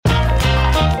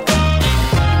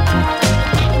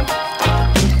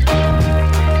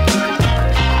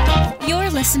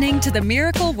listening to the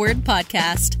Miracle Word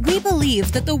Podcast. We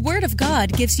believe that the Word of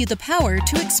God gives you the power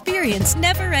to experience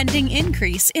never-ending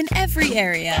increase in every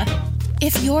area.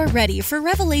 If you're ready for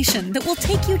revelation that will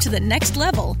take you to the next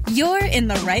level, you're in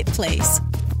the right place.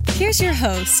 Here's your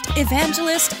host,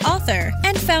 evangelist, author,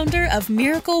 and founder of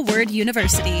Miracle Word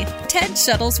University, Ted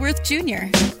Shuttlesworth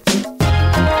Jr.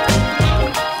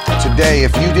 Today,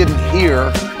 if you didn't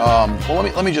hear,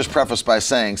 let me just preface by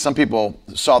saying some people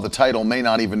saw the title may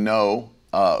not even know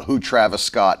who Travis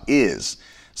Scott is.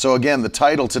 So again, the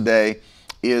title today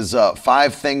is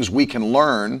 5 Things We Can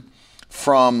Learn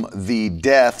from the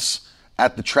Deaths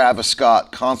at the Travis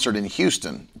Scott concert in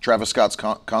Houston. Travis Scott's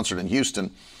concert in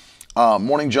Houston.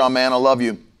 Morning, John, man, I love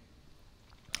you.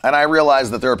 And I realize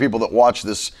that there are people that watch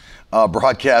this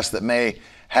broadcast that may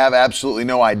have absolutely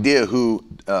no idea who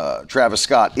Travis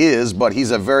Scott is, but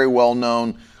he's a very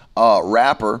well-known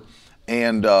rapper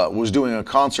and was doing a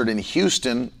concert in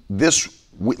Houston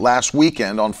last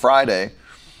weekend on Friday.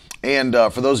 And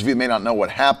for those of you who may not know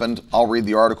what happened, I'll read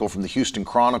the article from the Houston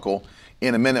Chronicle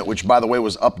in a minute, which, by the way,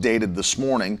 was updated this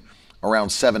morning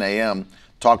around 7 a.m.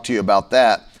 Talk to you about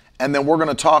that. And then we're going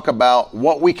to talk about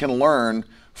what we can learn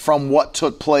from what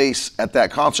took place at that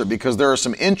concert, because there are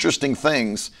some interesting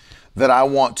things that I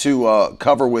want to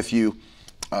cover with you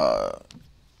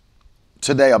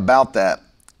today about that.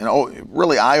 And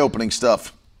really eye-opening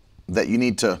stuff that you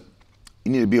need to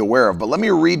be aware of. But let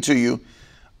me read to you,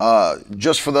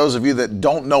 just for those of you that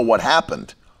don't know what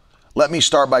happened. Let me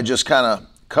start by just kind of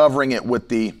covering it with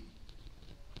the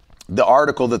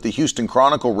article that the Houston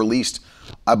Chronicle released.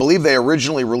 I believe they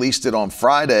originally released it on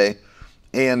Friday,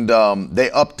 and they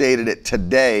updated it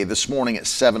today, this morning at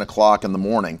 7 o'clock in the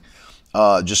morning,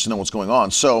 just to know what's going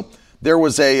on. So there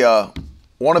was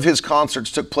one of his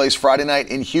concerts took place Friday night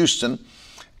in Houston,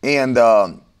 and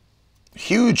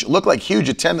looked like huge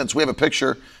attendance. We have a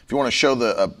picture, if you want to show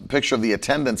a picture of the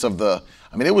attendance of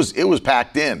it was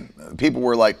packed in. People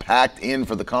were like packed in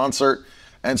for the concert.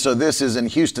 And so this is in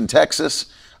Houston,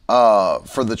 Texas,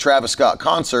 for the Travis Scott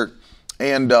concert.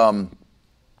 And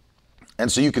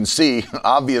so you can see,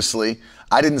 obviously,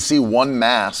 I didn't see one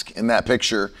mask in that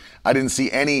picture. I didn't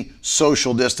see any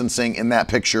social distancing in that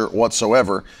picture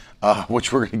whatsoever,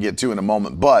 which we're going to get to in a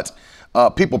moment. But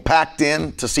people packed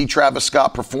in to see Travis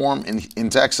Scott perform in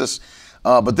Texas.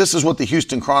 But this is what the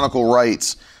Houston Chronicle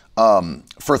writes.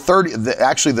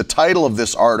 Actually, the title of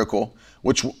this article,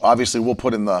 which obviously we'll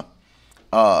put in the,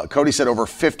 Cody said over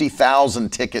 50,000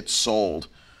 tickets sold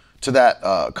to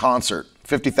that concert.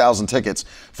 50,000 tickets.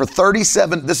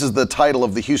 This is the title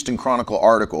of the Houston Chronicle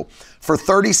article. For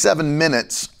 37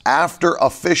 minutes after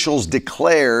officials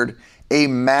declared a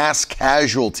mass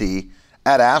casualty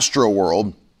at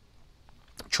Astroworld,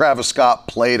 Travis Scott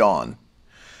played on.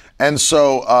 And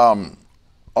so,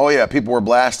 people were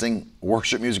blasting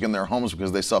worship music in their homes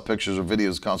because they saw pictures or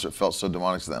videos. The concert felt so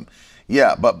demonic to them.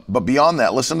 Yeah, but beyond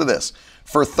that, listen to this.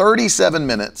 For 37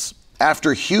 minutes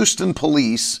after Houston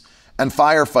police and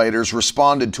firefighters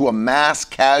responded to a mass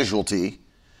casualty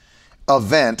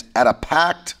event at a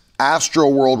packed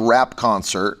Astroworld rap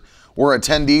concert where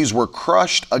attendees were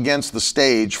crushed against the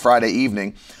stage Friday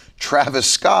evening, Travis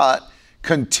Scott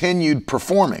continued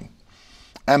performing.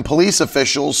 And police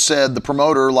officials said the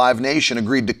promoter, Live Nation,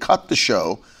 agreed to cut the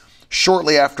show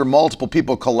shortly after multiple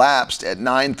people collapsed at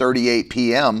 9:38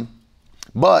 p.m.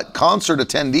 But concert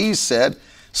attendees said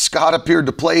Scott appeared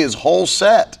to play his whole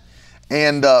set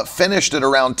and finished at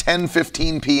around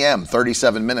 10:15 p.m.,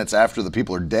 37 minutes after the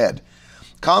people are dead.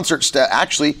 Concert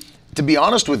actually, to be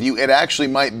honest with you, it actually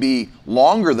might be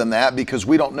longer than that because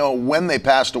we don't know when they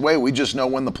passed away. We just know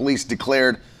when the police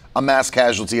declared a mass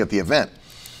casualty at the event.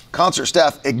 Concert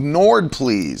staff ignored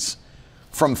pleas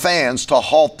from fans to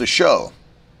halt the show,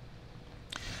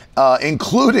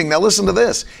 including, now listen to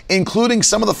this, including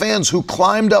some of the fans who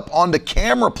climbed up onto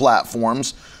camera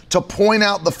platforms to point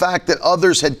out the fact that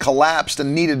others had collapsed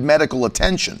and needed medical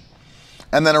attention.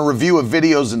 And then a review of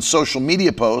videos and social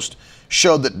media posts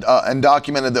showed that and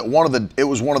documented that it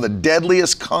was one of the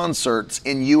deadliest concerts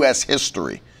in U.S.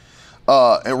 history.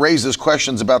 It raises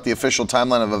questions about the official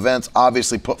timeline of events,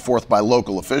 obviously put forth by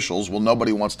local officials. Well,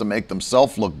 nobody wants to make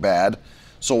themselves look bad.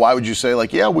 So why would you say,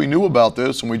 like, yeah, we knew about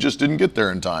this and we just didn't get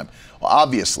there in time? Well,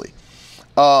 obviously.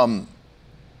 But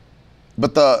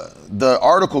the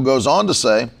article goes on to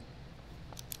say,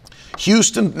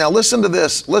 Houston, now listen to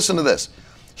this.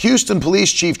 Houston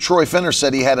Police Chief Troy Finner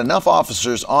said he had enough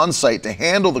officers on site to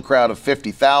handle the crowd of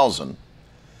 50,000.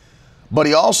 But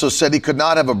he also said he could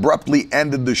not have abruptly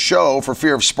ended the show for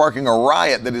fear of sparking a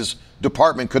riot that his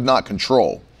department could not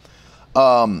control.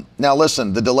 Now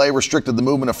listen, the delay restricted the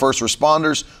movement of first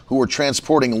responders who were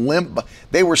transporting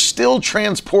they were still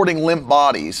transporting limp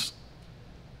bodies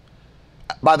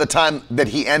by the time that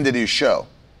he ended his show,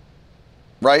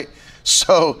 right?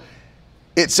 So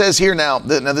it says here now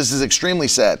this is extremely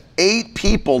sad. 8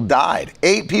 people died.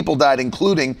 8 people died,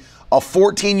 including a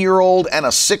 14-year-old and a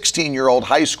 16-year-old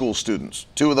high school students,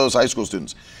 2 of those high school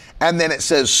students. And then it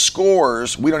says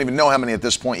scores, we don't even know how many at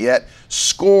this point yet,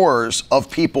 scores of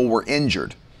people were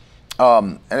injured.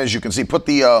 And as you can see,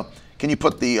 can you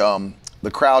put the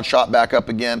crowd shot back up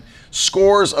again?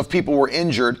 Scores of people were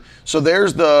injured. So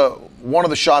there's one of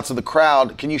the shots of the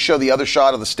crowd. Can you show the other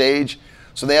shot of the stage?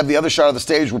 So they have the other shot of the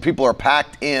stage where people are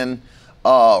packed in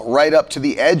right up to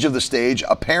the edge of the stage.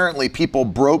 Apparently people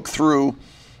broke through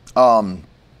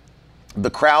the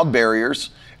crowd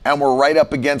barriers and we're right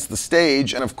up against the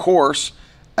stage. And of course,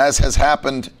 as has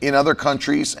happened in other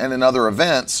countries and in other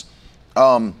events,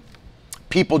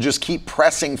 people just keep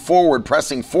pressing forward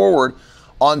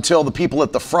until the people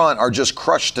at the front are just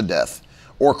crushed to death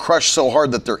or crushed so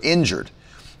hard that they're injured.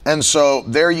 And so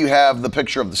there you have the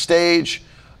picture of the stage,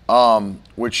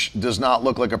 which does not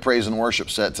look like a praise and worship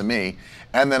set to me.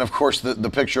 And then of course the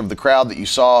picture of the crowd that you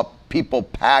saw, people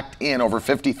packed in, over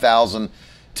 50,000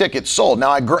 tickets sold.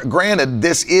 Now, granted,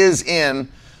 this is in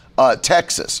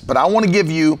Texas, but I want to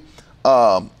give you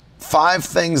 5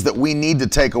 things that we need to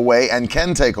take away and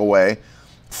can take away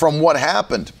from what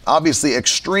happened. Obviously,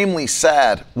 extremely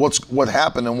sad what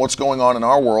happened and what's going on in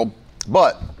our world.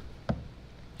 But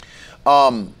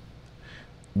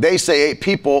they say 8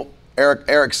 people.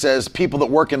 Eric says people that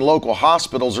work in local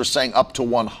hospitals are saying up to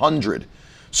 100.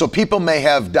 So people may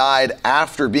have died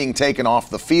after being taken off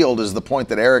the field, is the point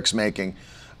that Eric's making.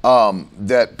 There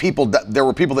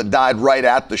were people that died right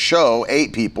at the show,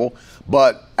 8 people,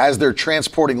 but as they're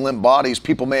transporting limp bodies,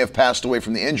 people may have passed away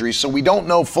from the injuries. So we don't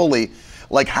know fully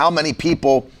like how many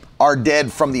people are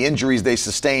dead from the injuries they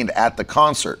sustained at the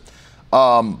concert.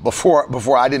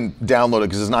 Before I didn't download it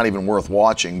because it's not even worth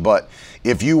watching, but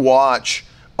if you watch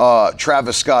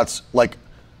Travis Scott's like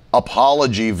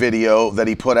apology video that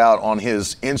he put out on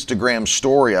his Instagram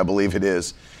story, I believe it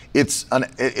is,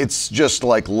 it's just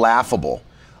like laughable.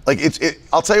 Like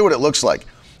I'll tell you what it looks like.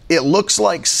 It looks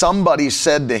like somebody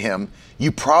said to him,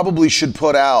 you probably should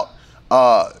put out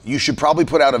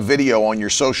a video on your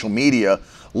social media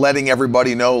letting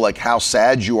everybody know like how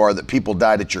sad you are that people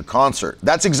died at your concert.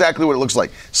 That's exactly what it looks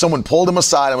like. Someone pulled him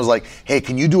aside and was like, hey,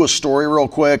 can you do a story real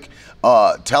quick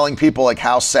telling people like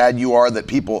how sad you are that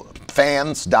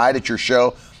fans died at your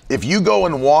show? If you go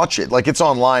and watch it, like it's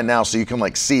online now so you can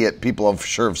like see it. People have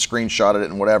sure have screenshotted it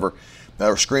and whatever,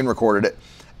 or screen recorded it.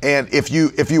 And if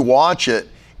you watch it,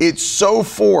 it's so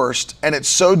forced and it's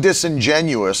so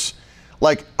disingenuous.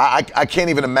 Like I can't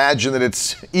even imagine that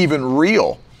it's even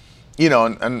real,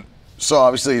 and so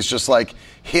obviously it's just like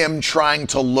him trying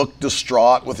to look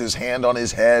distraught with his hand on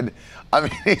his head. I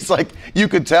mean, he's like, you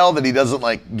could tell that he doesn't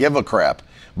like give a crap,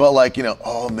 but like,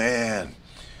 oh man,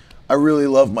 I really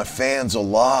love my fans a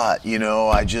lot.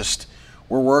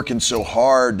 We're working so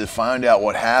hard to find out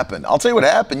what happened. I'll tell you what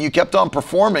happened. You kept on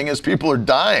performing as people are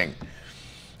dying.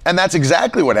 And that's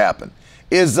exactly what happened.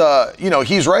 He's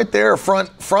right there front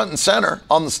and center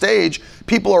on the stage.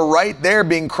 People are right there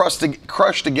being crushed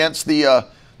against the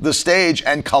stage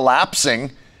and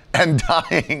collapsing and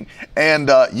dying. And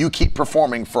you keep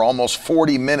performing for almost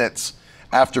 40 minutes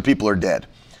after people are dead.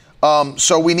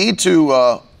 So we need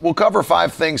to, we'll cover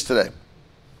 5 things today.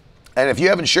 And if you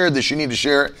haven't shared this, you need to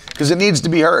share it because it needs to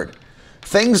be heard.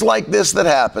 Things like this that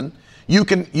happen, you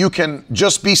can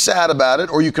just be sad about it,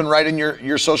 or you can write in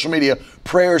your social media,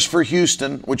 prayers for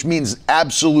Houston, which means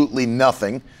absolutely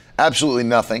nothing,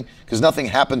 because nothing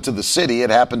happened to the city. It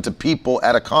happened to people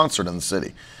at a concert in the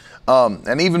city.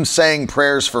 And even saying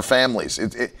prayers for families.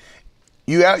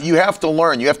 You have to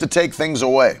learn. You have to take things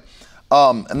away.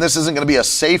 And this isn't going to be a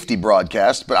safety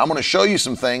broadcast, but I'm going to show you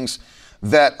some things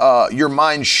that your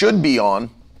mind should be on,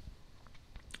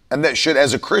 and that should,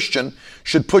 as a Christian,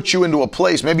 should put you into a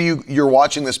place. Maybe you're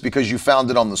watching this because you found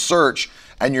it on the search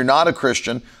and you're not a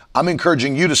Christian. I'm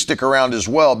encouraging you to stick around as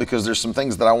well because there's some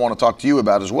things that I want to talk to you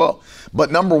about as well.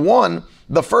 But number one,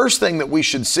 the first thing that we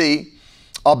should see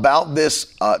about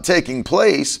this taking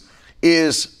place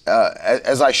is,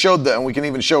 as I showed, and we can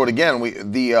even show it again,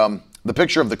 the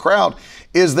picture of the crowd,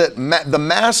 is that the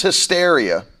mass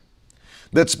hysteria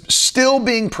that's still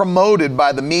being promoted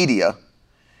by the media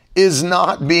is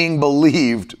not being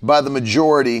believed by the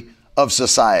majority of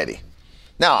society.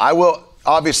 Now,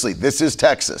 obviously, this is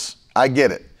Texas. I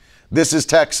get it. This is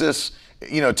Texas,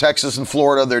 Texas and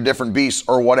Florida, they're different beasts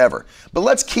or whatever. But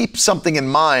let's keep something in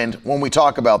mind when we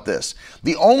talk about this.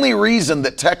 The only reason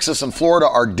that Texas and Florida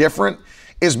are different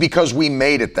is because we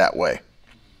made it that way,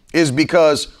 is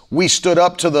because we stood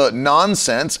up to the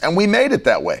nonsense and we made it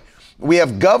that way. We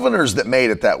have governors that made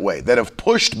it that way, that have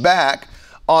pushed back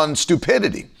on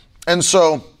stupidity. And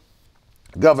so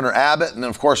Governor Abbott and,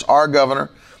 of course, our governor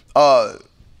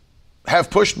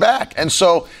have pushed back. And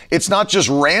so it's not just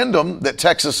random that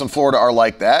Texas and Florida are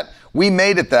like that. We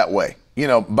made it that way,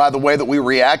 by the way that we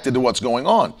reacted to what's going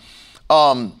on.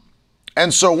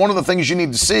 And so one of the things you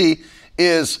need to see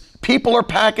is people are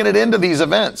packing it into these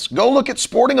events. Go look at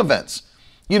sporting events.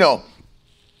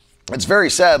 It's very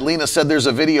sad. Lena said there's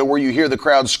a video where you hear the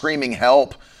crowd screaming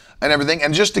help and everything.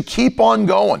 And just to keep on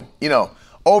going,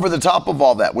 over the top of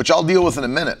all that, which I'll deal with in a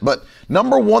minute. But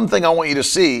number one thing I want you to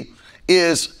see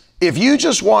is if you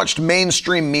just watched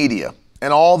mainstream media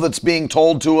and all that's being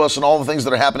told to us and all the things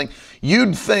that are happening,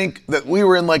 you'd think that we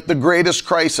were in like the greatest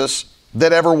crisis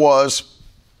that ever was.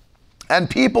 And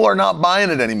people are not buying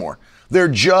it anymore. They're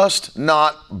just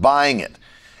not buying it.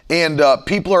 And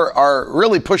people are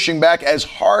really pushing back as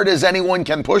hard as anyone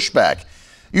can push back.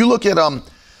 You look at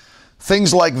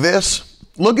things like this.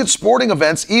 Look at sporting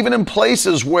events, even in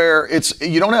places where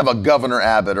you don't have a Governor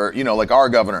Abbott or, like our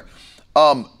governor.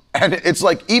 And it's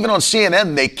like even on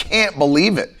CNN, they can't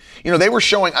believe it. They were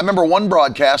showing, I remember one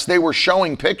broadcast, they were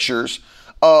showing pictures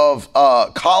of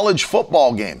college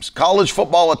football games, college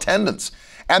football attendance,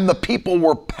 and the people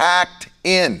were packed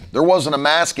in. There wasn't a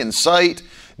mask in sight,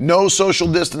 no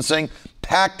social distancing,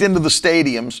 packed into the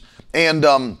stadiums.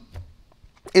 And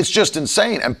it's just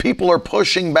insane. And people are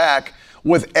pushing back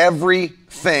with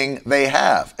everything they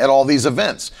have at all these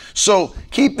events. So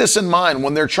keep this in mind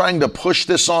when they're trying to push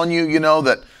this on you,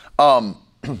 that,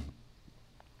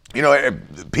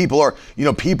 people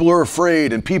are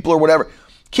afraid and people are whatever.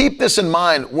 Keep this in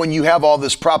mind when you have all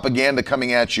this propaganda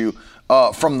coming at you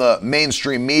from the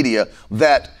mainstream media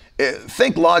that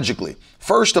think logically.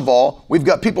 First of all, we've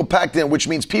got people packed in, which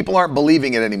means people aren't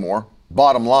believing it anymore.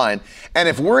 Bottom line. And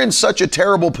if we're in such a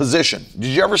terrible position, did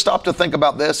you ever stop to think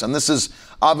about this? And this is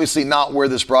obviously not where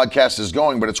this broadcast is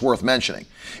going, but it's worth mentioning.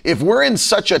 If we're in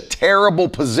such a terrible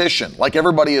position, like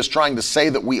everybody is trying to say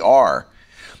that we are,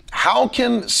 how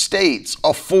can states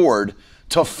afford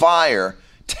to fire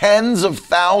tens of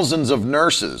thousands of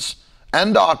nurses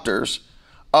and doctors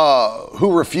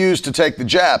who refuse to take the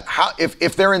jab?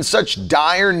 If they're in such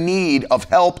dire need of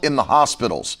help in the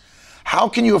hospitals, how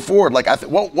can you afford,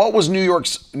 what was New York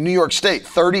State?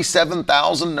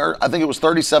 37,000, I think it was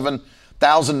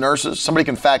 37,000 nurses. Somebody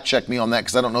can fact check me on that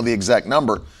because I don't know the exact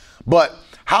number. But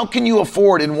how can you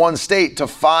afford in one state to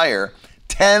fire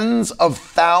tens of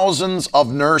thousands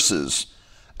of nurses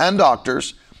and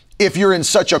doctors if you're in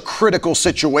such a critical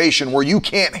situation where you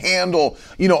can't handle,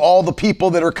 all the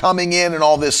people that are coming in and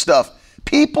all this stuff?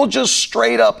 People just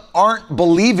straight up aren't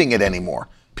believing it anymore.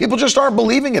 People just aren't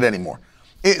believing it anymore.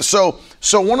 So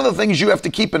one of the things you have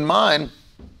to keep in mind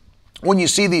when you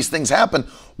see these things happen,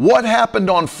 what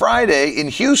happened on Friday in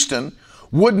Houston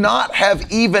would not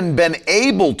have even been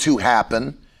able to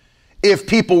happen if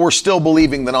people were still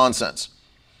believing the nonsense.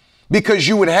 Because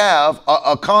you would have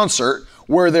a concert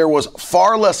where there was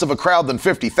far less of a crowd than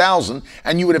 50,000,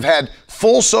 and you would have had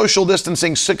full social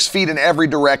distancing, 6 feet in every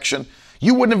direction.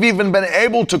 You wouldn't have even been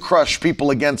able to crush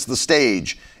people against the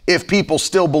stage if people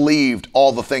still believed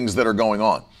all the things that are going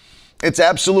on. It's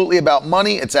absolutely about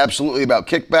money. It's absolutely about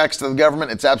kickbacks to the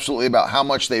government. It's absolutely about how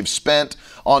much they've spent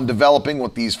on developing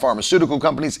with these pharmaceutical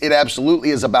companies. It absolutely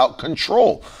is about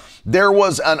control. There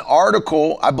was an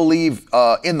article, I believe,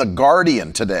 in The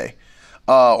Guardian today,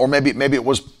 or maybe it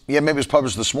was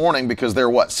published this morning because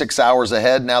they're 6 hours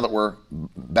ahead now that we're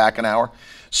back an hour.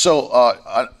 So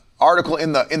an article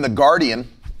in the Guardian,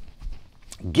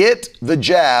 "Get the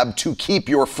jab to keep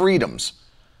your freedoms."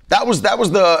 That was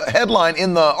the headline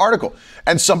in the article.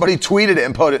 And somebody tweeted it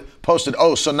and posted,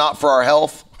 "Oh, so not for our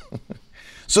health?"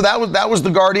 So that was the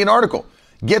Guardian article.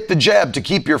 Get the jab to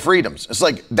keep your freedoms. It's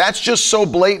like, that's just so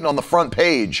blatant on the front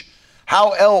page.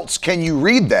 How else can you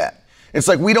read that? It's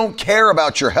like, we don't care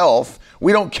about your health.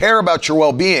 We don't care about your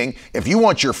well-being. If you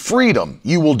want your freedom,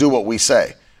 you will do what we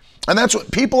say. And that's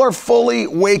what people are fully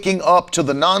waking up to,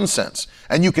 the nonsense.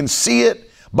 And you can see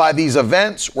it by these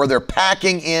events where they're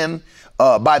packing in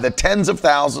by the tens of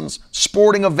thousands,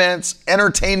 sporting events,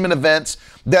 entertainment events,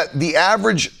 that the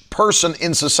average person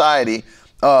in society,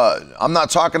 I'm not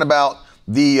talking about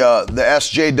the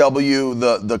SJW,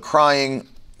 the crying,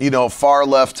 far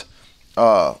left,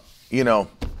 I'm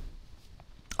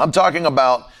talking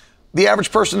about the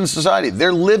average person in society.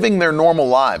 They're living their normal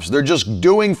lives. They're just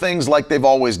doing things like they've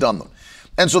always done them.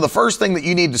 And so the first thing that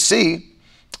you need to see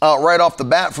right off the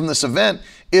bat from this event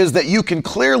is that you can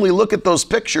clearly look at those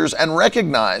pictures and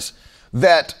recognize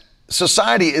that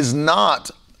society is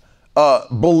not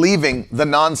believing the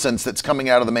nonsense that's coming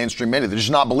out of the mainstream media. They're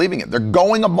just not believing it. They're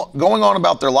going on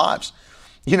about their lives.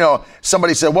 You know,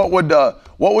 somebody said, what would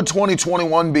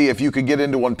 2021 be if you could get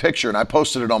into one picture? And I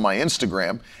posted it on my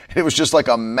Instagram. It was just like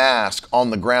a mask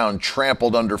on the ground,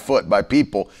 trampled underfoot by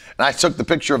people. And I took the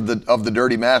picture of the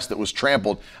dirty mask that was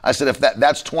trampled. I said, if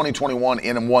that's 2021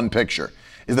 in one picture,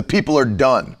 is the people are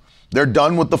done. They're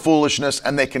done with the foolishness,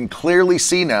 and they can clearly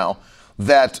see now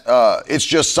that it's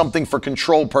just something for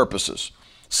control purposes.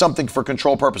 Something for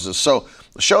control purposes. So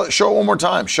show it one more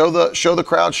time. Show the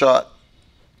crowd shot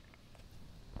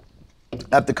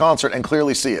at the concert and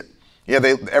clearly see it. Yeah,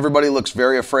 everybody looks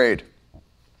very afraid.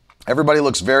 Everybody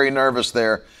looks very nervous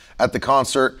there at the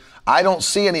concert. I don't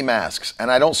see any masks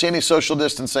and I don't see any social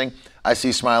distancing. I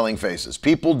see smiling faces.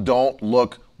 People don't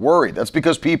look worried. That's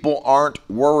because people aren't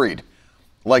worried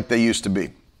like they used to be.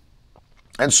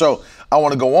 And so I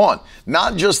want to go on.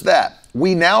 Not just that,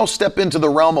 we now step into the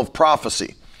realm of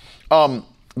prophecy.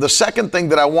 The second thing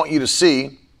that I want you to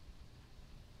see,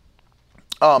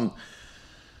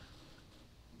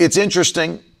 it's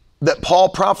interesting that Paul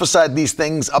prophesied these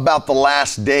things about the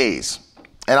last days.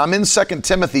 And I'm in 2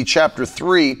 Timothy chapter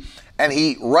 3, and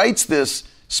he writes this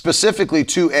specifically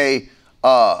to a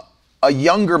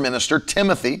younger minister,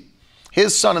 Timothy,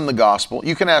 his son in the gospel.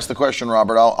 You can ask the question,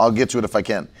 Robert. I'll get to it if I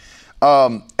can.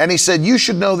 And he said, you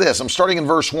should know this. I'm starting in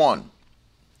verse 1.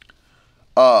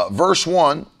 Verse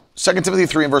 1, 2 Timothy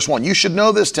 3 and verse 1. You should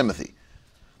know this, Timothy,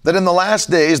 that in the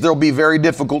last days there will be very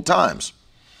difficult times.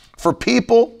 For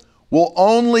people will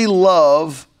only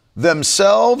love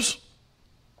themselves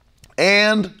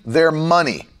and their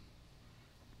money.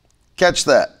 Catch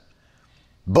that.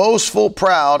 Boastful,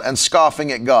 proud, and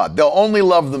scoffing at God. They'll only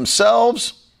love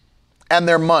themselves and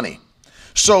their money.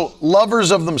 So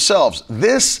lovers of themselves.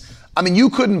 You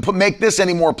couldn't make this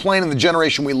any more plain in the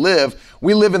generation we live.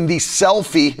 We live in the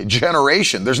selfie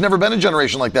generation. There's never been a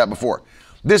generation like that before.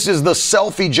 This is the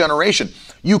selfie generation.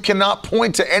 You cannot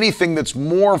point to anything that's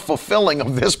more fulfilling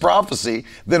of this prophecy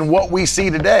than what we see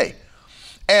today.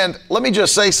 And let me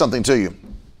just say something to you.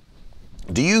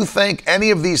 Do you think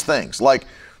any of these things, like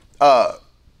an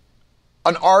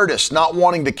artist not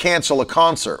wanting to cancel a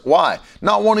concert? Why?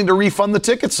 Not wanting to refund the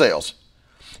ticket sales.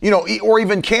 Or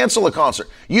even cancel a concert.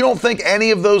 You don't think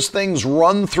any of those things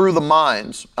run through the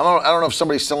minds? I don't know if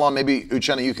somebody's still on. Maybe,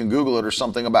 Uchenna, you can Google it or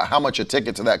something about how much a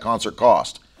ticket to that concert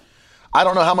cost. I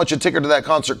don't know how much a ticket to that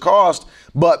concert cost,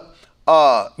 but,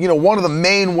 one of the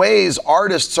main ways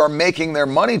artists are making their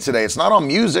money today, it's not on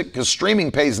music because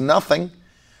streaming pays nothing.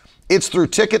 It's through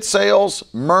ticket sales,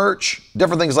 merch,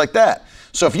 different things like that.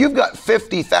 So if you've got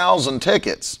 50,000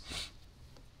 tickets,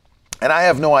 and I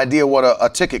have no idea what a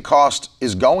ticket cost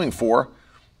is going for.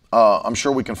 I'm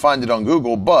sure we can find it on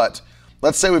Google, but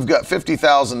let's say we've got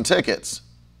 50,000 tickets.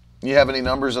 You have any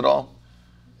numbers at all?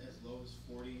 As low as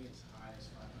 40, as high as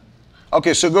 500.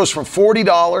 Okay, so it goes from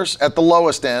 $40 at the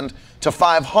lowest end to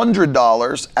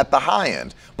 $500 at the high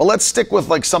end. But let's stick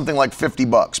with something like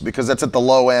 $50 because that's at the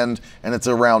low end and it's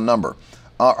a round number.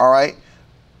 All right,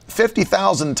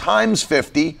 50,000 times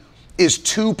 50 is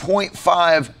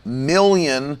 $2.5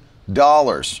 million.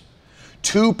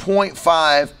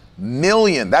 $2.5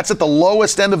 million. That's at the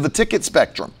lowest end of the ticket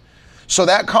spectrum. So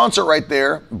that concert right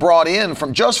there brought in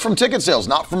from ticket sales,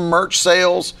 not from merch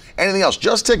sales, anything else,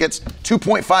 just tickets,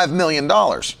 $2.5 million.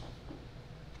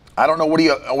 I don't know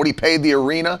what he paid the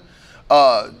arena.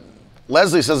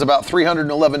 Leslie says about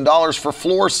 $311 for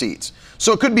floor seats.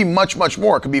 So it could be much, much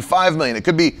more. It could be $5 million. It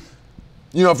could be,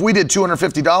 if we did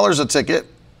 $250 a ticket,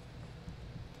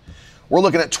 we're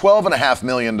looking at $12.5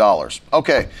 million.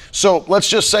 Okay, so let's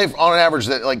just say on an average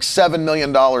that $7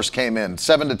 million came in,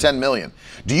 7 to 10 million.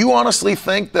 Do you honestly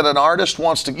think that an artist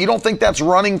you don't think that's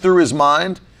running through his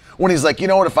mind? When he's like, you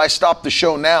know what, if I stop the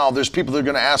show now, there's people that are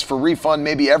gonna ask for a refund,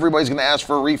 maybe everybody's gonna ask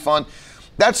for a refund.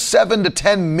 That's 7 to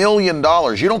 10 million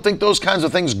dollars. You don't think those kinds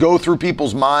of things go through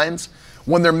people's minds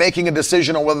when they're making a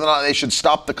decision on whether or not they should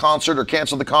stop the concert or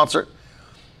cancel the concert?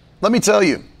 Let me tell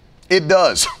you, it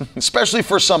does, especially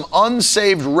for some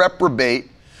unsaved reprobate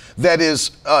that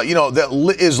is,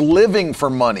 is living for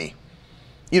money,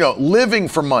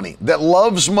 that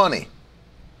loves money.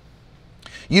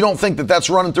 You don't think that that's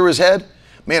running through his head?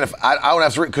 Man, if I would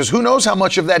have to, because who knows how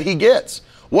much of that he gets?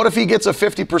 What if he gets a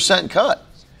 50% cut?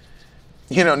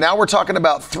 Now we're talking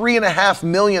about $3.5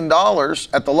 million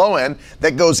at the low end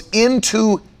that goes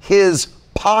into his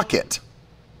pocket.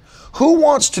 Who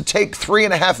wants to take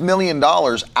 $3.5 million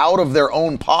out of their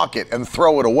own pocket and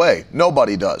throw it away?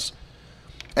 Nobody does.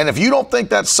 And if you don't think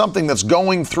that's something that's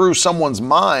going through someone's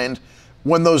mind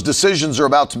when those decisions are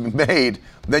about to be made,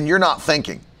 then you're not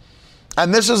thinking.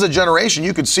 And this is a generation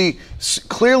you could see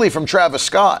clearly from Travis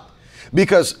Scott.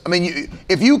 Because, I mean,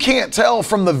 if you can't tell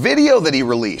from the video that he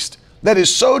released, that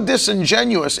is so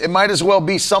disingenuous, it might as well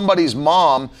be somebody's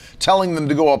mom telling them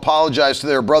to go apologize to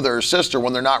their brother or sister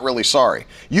when they're not really sorry.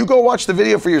 You go watch the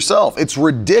video for yourself. It's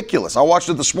ridiculous. I watched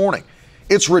it this morning.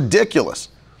 It's ridiculous.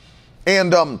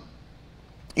 And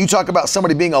you talk about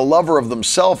somebody being a lover of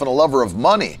themselves and a lover of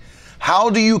money.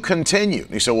 How do you continue?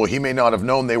 And you say, well, he may not have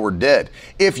known they were dead.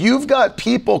 If you've got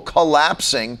people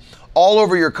collapsing all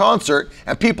over your concert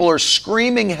and people are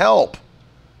screaming help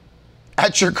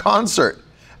at your concert,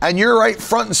 and you're right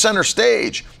front and center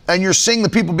stage, and you're seeing the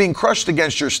people being crushed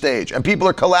against your stage, and people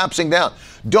are collapsing down.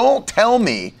 Don't tell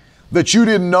me that you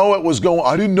didn't know it was going,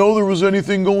 I didn't know there was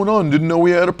anything going on, didn't know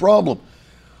we had a problem.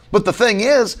 But the thing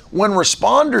is, when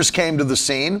responders came to the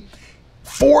scene,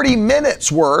 40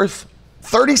 minutes worth,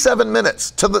 37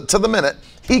 minutes to the minute,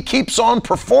 he keeps on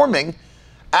performing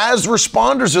as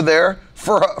responders are there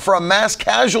for a mass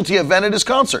casualty event at his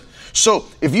concert. So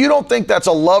if you don't think that's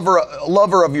a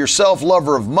lover of yourself,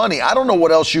 lover of money, I don't know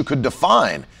what else you could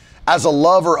define as a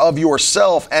lover of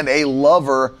yourself and a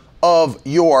lover of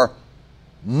your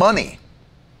money.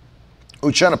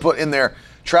 Uchenna put in there,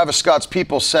 Travis Scott's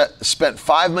people spent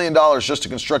 $5 million just to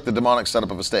construct the demonic setup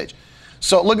of a stage.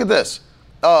 So look at this.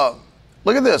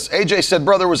 Look at this. AJ said,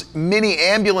 bro, there was many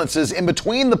ambulances in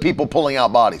between the people pulling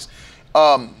out bodies.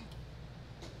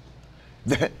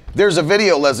 There's a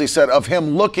video, Leslie said, of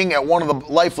him looking at one of the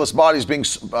lifeless bodies being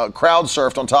crowd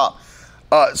surfed on top.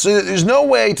 So there's no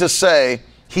way to say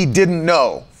he didn't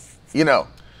know, you know.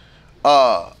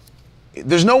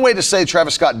 There's no way to say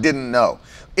Travis Scott didn't know.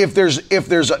 If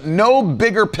there's no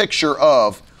bigger picture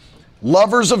of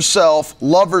lovers of self,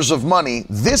 lovers of money,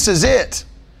 this is it.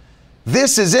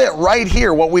 This is it right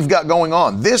here, what we've got going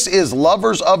on. This is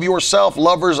lovers of yourself,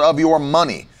 lovers of your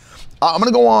money. I'm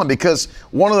going to go on because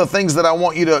one of the things that I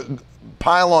want you to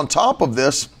pile on top of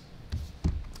this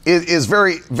is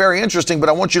very, very interesting, but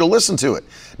I want you to listen to it.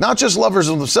 Not just lovers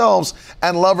of themselves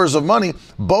and lovers of money,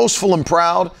 boastful and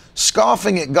proud,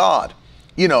 scoffing at God.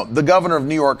 You know, the governor of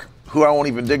New York, who I won't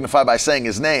even dignify by saying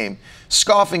his name,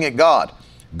 scoffing at God.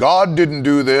 God didn't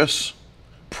do this.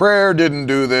 Prayer didn't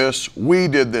do this. We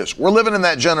did this. We're living in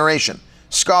that generation,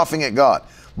 scoffing at God.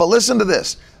 But listen to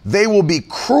this. They will be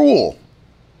cruel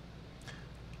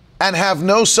and have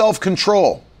no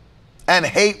self-control and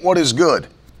hate what is good.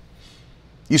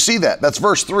 You see that? That's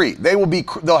verse 3.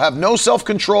 They'll have no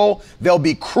self-control. They'll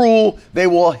be cruel. They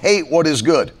will hate what is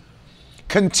good.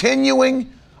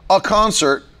 Continuing a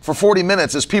concert for 40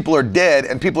 minutes as people are dead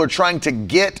and people are trying to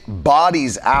get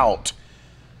bodies out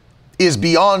is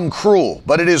beyond cruel,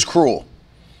 but it is cruel.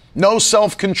 No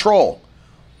self-control.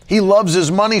 He loves his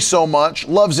money so much,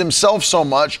 loves himself so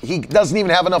much, he doesn't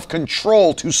even have enough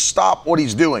control to stop what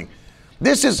he's doing.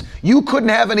 You couldn't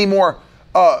have any more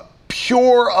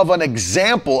pure of an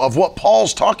example of what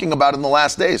Paul's talking about in the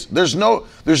last days. There's no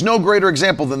greater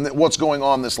example than what's going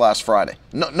on this last Friday.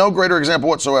 No greater example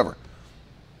whatsoever.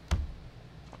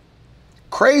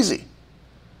 Crazy.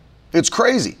 It's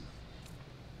crazy.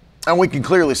 And we can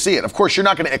clearly see it. Of course, you're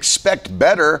not going to expect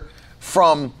better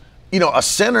from, a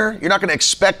sinner. You're not going to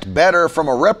expect better from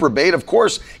a reprobate. Of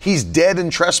course, he's dead in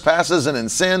trespasses and in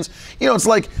sins. It's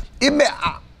like,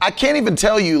 I can't even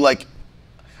tell you, like,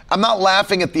 I'm not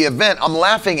laughing at the event. I'm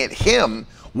laughing at him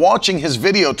watching his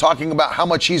video talking about how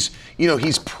much he's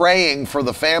praying for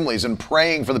the families and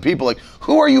praying for the people. Like,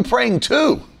 who are you praying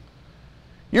to?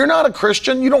 You're not a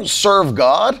Christian. You don't serve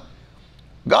God.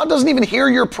 God doesn't even hear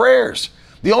your prayers.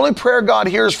 The only prayer God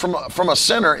hears from a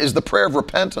sinner is the prayer of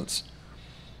repentance.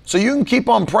 So you can keep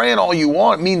on praying all you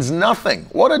want. It means nothing.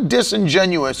 What a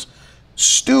disingenuous,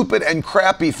 stupid, and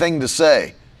crappy thing to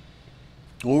say.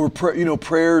 Well,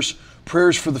 prayers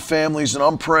for the families, and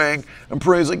I'm praying.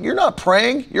 It's like, you're not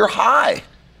praying. You're high.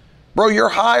 Bro, you're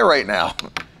high right now.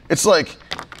 It's like,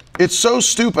 it's so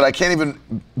stupid. I can't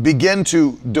even begin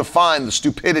to define the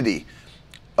stupidity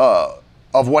of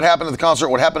what happened at the concert,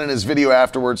 what happened in his video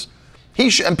afterwards.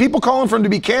 And people calling for him to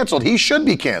be canceled. He should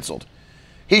be canceled.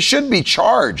 He should be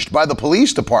charged by the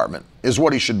police department, is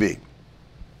what he should be.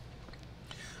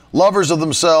 Lovers of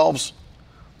themselves,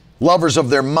 lovers of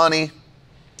their money,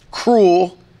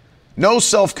 cruel, no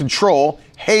self-control,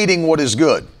 hating what is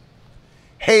good.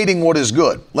 Hating what is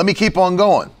good. Let me keep on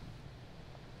going.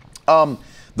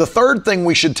 The third thing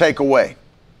we should take away.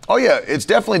 Oh yeah, it's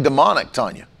definitely demonic,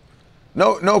 Tanya.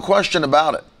 No question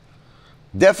about it.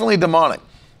 Definitely demonic.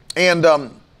 And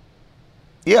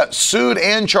sued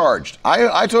and charged.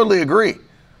 I totally agree.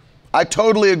 I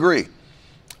totally agree.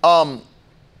 But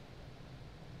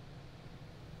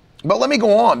let me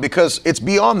go on, because it's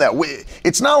beyond that.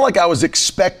 It's not like I was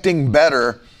expecting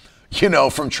better,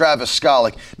 from Travis Scott.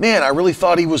 Like, man, I really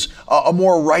thought he was a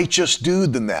more righteous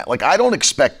dude than that. Like, I don't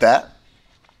expect that.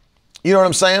 You know what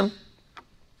I'm saying?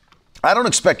 I don't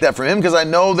expect that from him, because I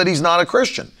know that he's not a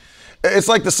Christian. It's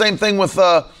like the same thing with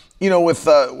Joe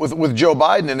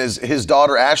Biden and his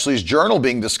daughter Ashley's journal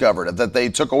being discovered that they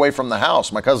took away from the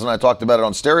house. My cousin and I talked about it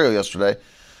on stereo yesterday.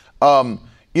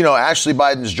 Ashley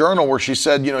Biden's journal, where she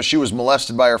said, she was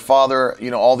molested by her father,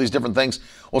 all these different things.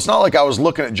 Well, it's not like I was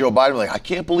looking at Joe Biden like, I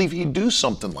can't believe he'd do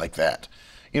something like that.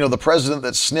 The president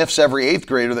that sniffs every eighth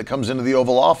grader that comes into the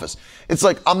Oval Office. It's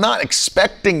like, I'm not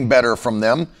expecting better from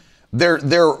them.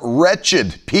 They're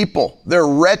wretched people. They're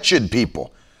wretched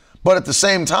people. But at the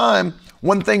same time,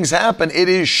 when things happen, it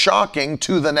is shocking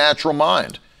to the natural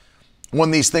mind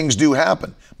when these things do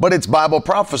happen. But it's Bible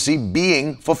prophecy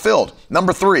being fulfilled.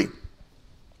 Number 3,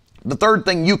 the third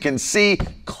thing you can see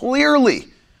clearly.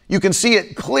 You can see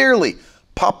it clearly.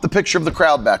 Pop the picture of the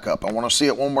crowd back up. I want to see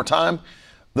it one more time.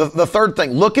 The third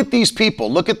thing, look at these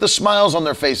people. Look at the smiles on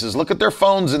their faces. Look at their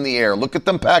phones in the air. Look at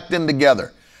them packed in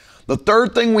together. The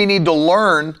third thing we need to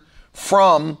learn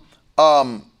from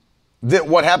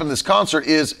what happened at this concert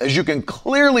is, as you can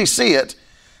clearly see it,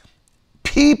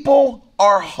 people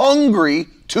are hungry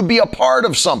to be a part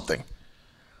of something.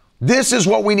 This is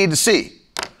what we need to see.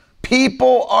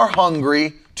 People are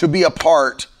hungry to be a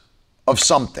part of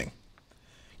something.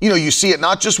 You see it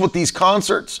not just with these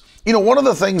concerts. One of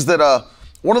the things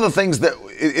that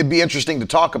it'd be interesting to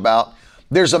talk about.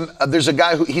 There's a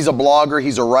guy he's a blogger,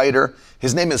 he's a writer.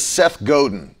 His name is Seth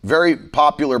Godin, very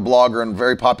popular blogger and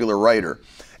very popular writer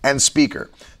and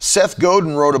speaker. Seth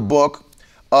Godin wrote a book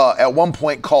at one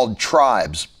point called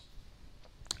Tribes.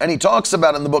 And he talks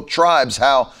about in the book Tribes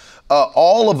how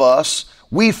all of us,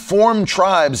 we form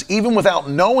tribes even without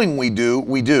knowing we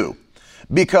do.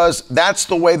 Because that's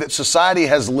the way that society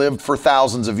has lived for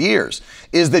thousands of years,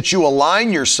 is that you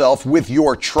align yourself with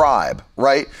your tribe,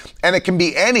 right? And it can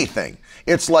be anything.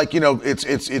 It's like,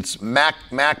 it's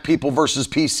Mac people versus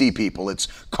PC people. It's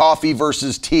coffee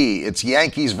versus tea. It's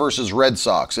Yankees versus Red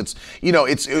Sox. It's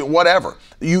whatever.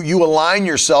 You align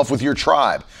yourself with your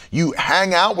tribe. You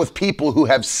hang out with people who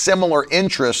have similar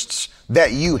interests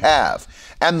that you have.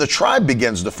 And the tribe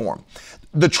begins to form.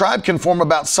 The tribe can form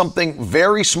about something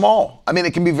very small. I mean,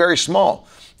 it can be very small.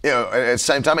 At the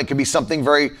same time, it can be something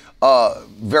very,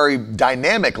 very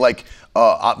dynamic, like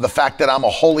the fact that I'm a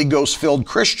Holy Ghost-filled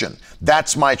Christian.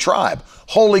 That's my tribe.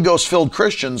 Holy Ghost-filled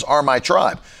Christians are my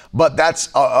tribe. But that's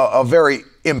a very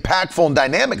impactful and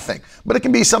dynamic thing. But it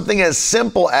can be something as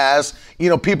simple as,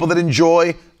 people that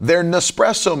enjoy their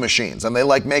Nespresso machines and they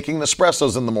like making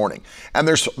Nespressos in the morning. And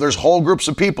there's whole groups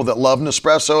of people that love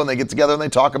Nespresso and they get together and they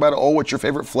talk about it. Oh, what's your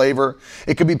favorite flavor?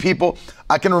 It could be people,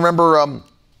 I can remember,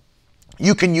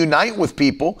 you can unite with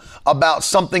people about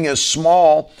something as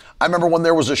small. I remember when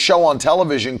there was a show on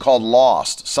television called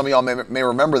Lost. Some of y'all may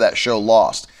remember that show,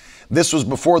 Lost. This was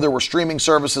before there were streaming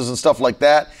services and stuff like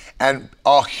that. And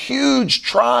a huge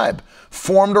tribe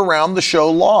formed around the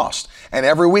show Lost. And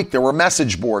every week there were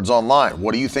message boards online.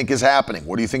 What do you think is happening?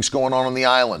 What do you think's going on the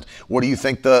island? What do you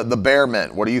think the bear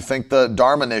meant? What do you think the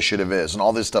Dharma Initiative is? And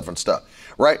all this stuff,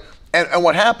 right? And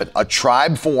what happened? A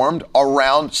tribe formed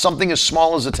around something as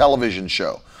small as a television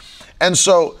show. And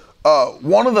so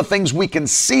one of the things we can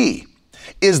see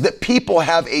is that people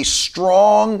have a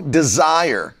strong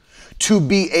desire to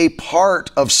be a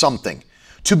part of something,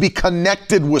 to be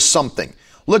connected with something.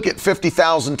 Look at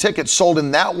 50,000 tickets sold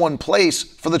in that one place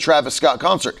for the Travis Scott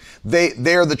concert.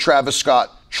 They're the Travis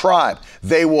Scott tribe.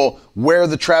 They will wear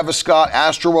the Travis Scott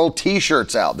Astroworld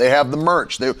t-shirts out. They have the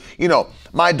merch.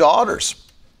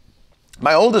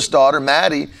 My oldest daughter,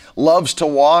 Maddie, loves to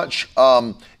watch,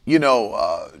 a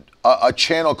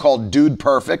channel called Dude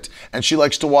Perfect, and she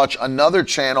likes to watch another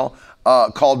channel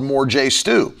called More J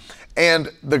Stew.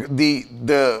 And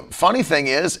the funny thing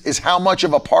is how much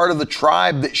of a part of the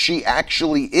tribe that she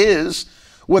actually is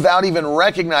without even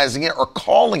recognizing it or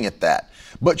calling it that.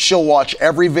 But she'll watch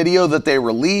every video that they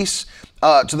release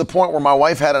to the point where my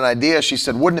wife had an idea. She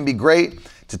said, wouldn't it be great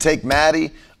to take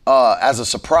Maddie as a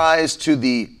surprise to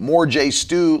the More J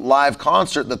Stew live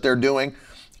concert that they're doing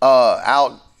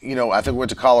out, I think we went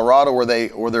to Colorado where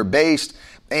they're based.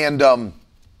 And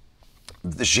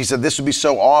she said this would be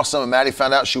so awesome, and Maddie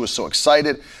found out. She was so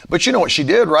excited. But you know what she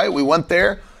did, right? We went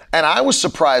there, and I was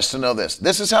surprised to know this.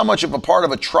 This is how much of a part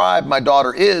of a tribe my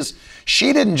daughter is.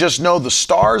 She didn't just know the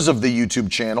stars of the YouTube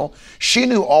channel. She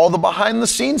knew all the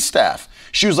behind-the-scenes staff.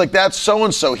 She was like, that's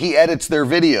so-and-so, he edits their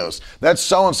videos. That's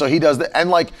so-and-so, he does that,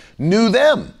 and knew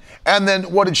them. And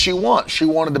then what did she want? She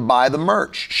wanted to buy the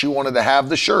merch. She wanted to have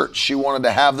the shirts. She wanted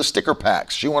to have the sticker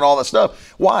packs. She wanted all that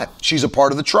stuff. Why? She's a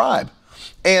part of the tribe.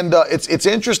 And it's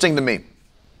interesting to me.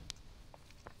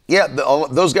 Yeah,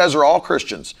 those guys are all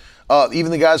Christians.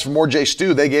 Even the guys from More J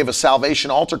Stew, they gave a salvation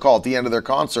altar call at the end of their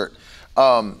concert.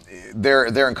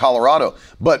 They're in Colorado.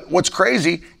 But what's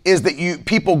crazy is that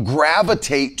people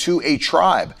gravitate to a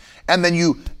tribe. And then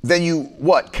you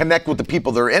what? Connect with the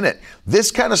people that are in it.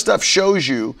 This kind of stuff shows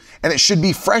you, and it should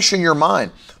be fresh in your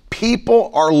mind.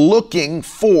 People are looking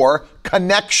for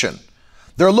connection.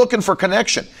 They're looking for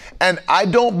connection. And I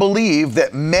don't believe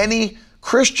that many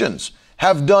Christians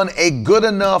have done a good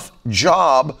enough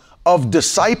job of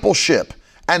discipleship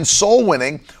and soul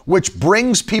winning, which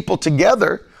brings people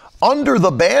together under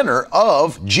the banner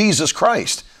of Jesus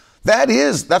Christ.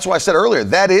 That's why I said earlier,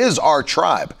 that is our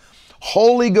tribe.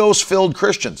 Holy Ghost filled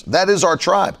Christians. That is our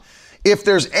tribe. If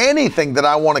there's anything that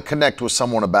I want to connect with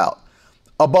someone about,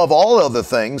 above all other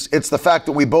things, it's the fact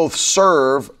that we both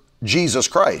serve Jesus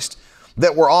Christ,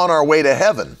 that we're on our way to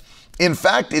heaven. In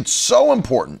fact, it's so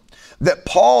important that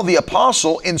Paul the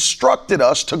apostle instructed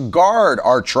us to guard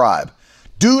our tribe.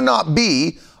 Do not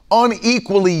be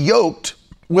unequally yoked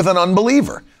with an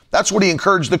unbeliever. That's what he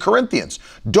encouraged the Corinthians.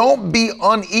 Don't be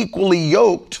unequally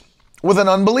yoked with an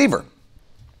unbeliever.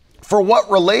 For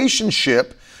what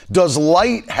relationship does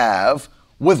light have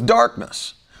with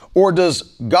darkness? Or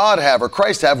does God have or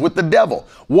Christ have with the devil?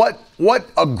 What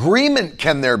agreement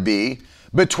can there be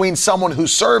between someone who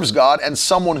serves God and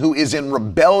someone who is in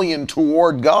rebellion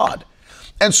toward God?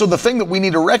 And so the thing that we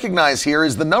need to recognize here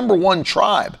is the number one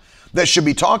tribe that should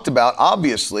be talked about,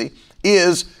 obviously,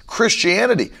 is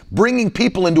Christianity, bringing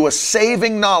people into a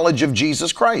saving knowledge of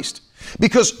Jesus Christ.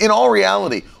 Because in all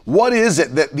reality, what is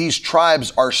it that these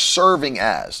tribes are serving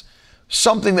as?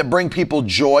 Something that bring people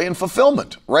joy and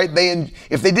fulfillment, right?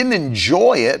 If they didn't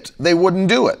enjoy it, they wouldn't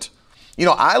do it. You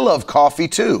know, I love coffee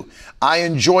too. I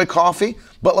enjoy coffee,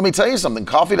 but let me tell you something,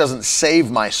 coffee doesn't save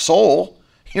my soul.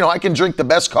 You know, I can drink the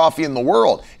best coffee in the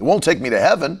world. It won't take me to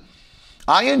heaven.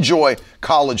 I enjoy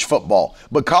college football,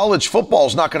 but college football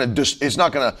is not going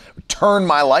to turn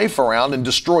my life around and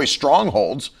destroy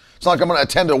strongholds. It's not like I'm going to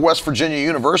attend a West Virginia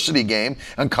University game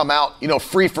and come out,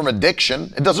 free from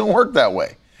addiction. It doesn't work that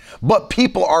way. But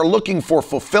people are looking for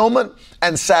fulfillment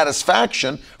and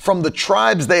satisfaction from the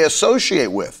tribes they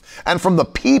associate with and from the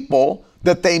people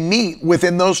that they meet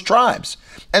within those tribes.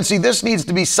 And see, this needs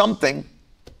to be something,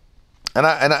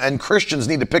 and Christians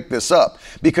need to pick this up,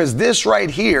 because this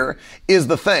right here is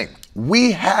the thing.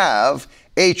 We have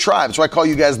a tribe. So I call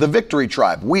you guys the Victory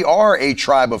Tribe. We are a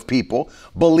tribe of people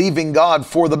believing God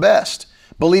for the best,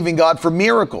 believing God for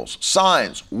miracles,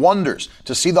 signs, wonders,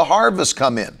 to see the harvest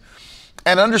come in.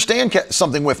 And understand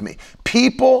something with me.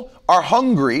 People are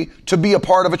hungry to be a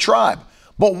part of a tribe.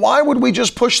 But why would we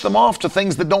just push them off to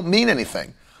things that don't mean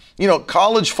anything?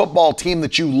 College football team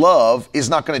that you love is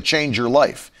not going to change your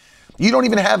life. You don't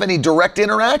even have any direct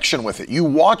interaction with it. You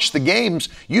watch the games.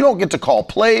 You don't get to call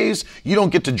plays. You don't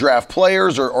get to draft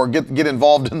players or get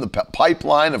involved in the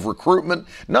pipeline of recruitment.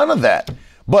 None of that.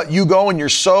 But you go and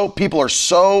people are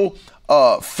so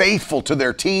faithful to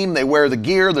their team. They wear the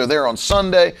gear. They're there on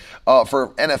Sunday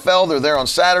for NFL. They're there on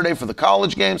Saturday for the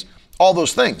college games. All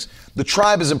those things. The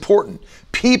tribe is important.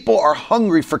 People are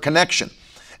hungry for connection.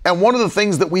 And one of the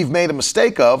things that we've made a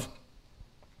mistake of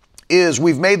is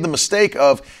we've made the mistake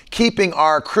of keeping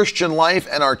our Christian life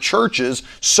and our churches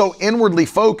so inwardly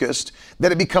focused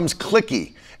that it becomes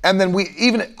cliquey. And then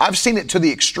I've seen it to the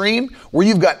extreme where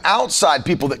you've got outside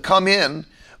people that come in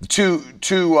to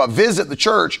visit the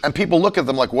church, and people look at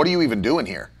them like, what are you even doing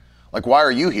here? Like, why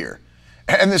are you here?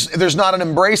 And there's not an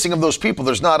embracing of those people.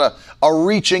 There's not a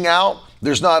reaching out.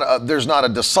 There's not a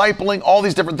discipling, all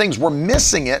these different things. We're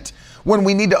missing it when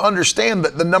we need to understand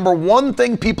that the number one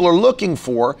thing people are looking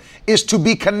for is to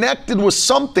be connected with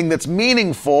something that's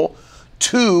meaningful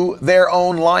to their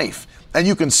own life. And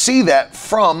you can see that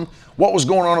from what was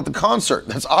going on at the concert.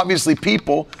 That's obviously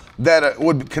people that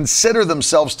would consider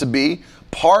themselves to be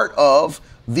part of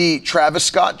the Travis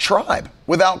Scott tribe,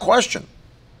 without question.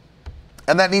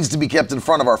 And that needs to be kept in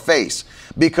front of our face,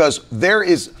 because there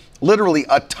is literally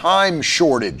a time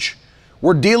shortage.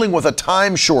 We're dealing with a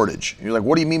time shortage. You're like,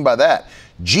 what do you mean by that?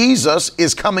 Jesus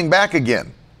is coming back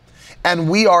again. And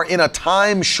we are in a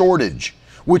time shortage,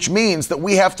 which means that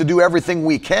we have to do everything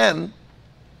we can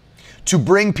to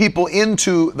bring people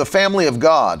into the family of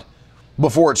God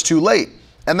before it's too late.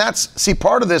 And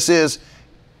part of this is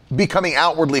becoming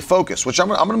outwardly focused, which I'm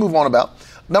going to move on about.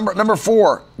 Number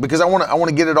 4, because I want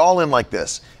to get it all in like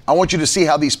this. I want you to see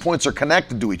how these points are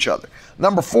connected to each other.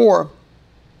 Number 4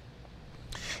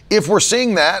 if we're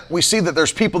seeing that, we see that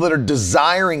there's people that are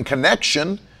desiring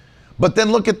connection. But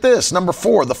then look at this, number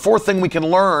 4, the fourth thing we can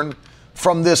learn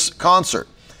from this concert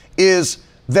is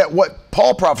that what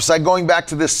Paul prophesied, going back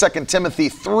to this 2 Timothy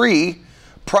 3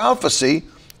 prophecy,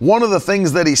 one of the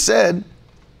things that he said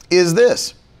is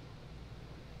this.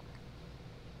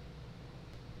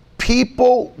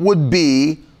 People would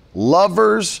be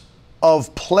lovers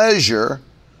of pleasure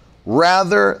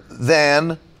rather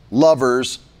than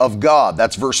lovers of God.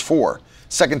 That's verse 4.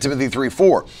 2 Timothy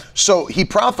 3:4. So he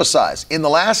prophesies, in the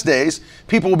last days,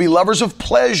 people will be lovers of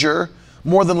pleasure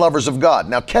more than lovers of God.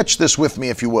 Now catch this with me,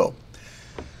 if you will.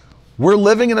 We're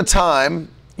living in a time,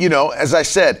 as I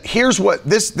said, here's what,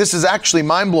 this is actually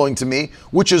mind-blowing to me,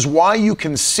 which is why you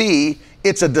can see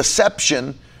it's a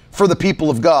deception for the people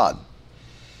of God.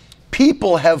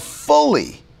 People have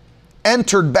fully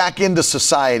entered back into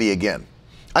society again.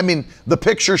 I mean, the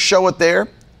pictures show it there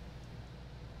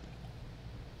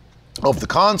of the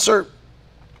concert.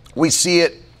 We see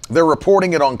it, they're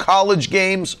reporting it on college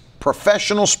games,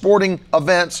 professional sporting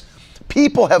events.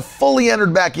 People have fully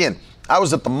entered back in. I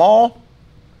was at the mall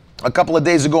a couple of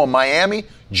days ago in Miami,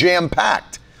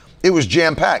 jam-packed. It was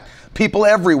jam-packed. People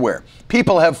everywhere.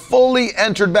 People have fully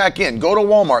entered back in. Go to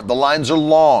Walmart, the lines are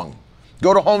long.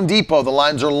 Go to Home Depot, the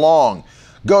lines are long.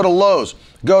 Go to Lowe's,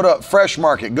 go to Fresh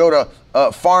Market, go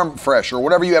to Farm Fresh or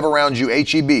whatever you have around you,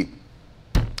 H-E-B.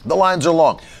 The lines are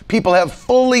long. People have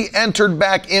fully entered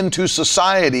back into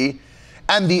society,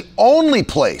 and the only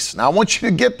place, now I want you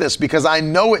to get this because I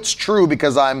know it's true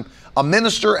because I'm a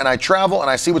minister and I travel and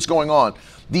I see what's going on.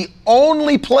 The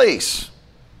only place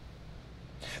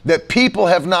that people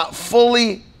have not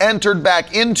fully entered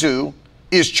back into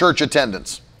is church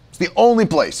attendance. It's the only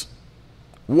place.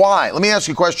 Why? Let me ask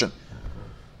you a question.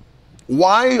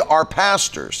 Why are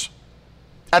pastors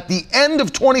at the end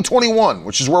of 2021,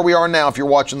 which is where we are now if you're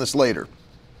watching this later,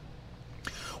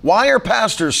 why are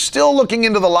pastors still looking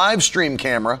into the live stream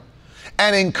camera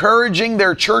and encouraging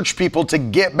their church people to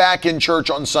get back in church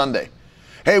on Sunday?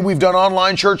 Hey, we've done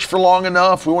online church for long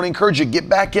enough. We want to encourage you, get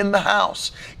back in the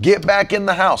house. Get back in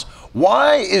the house.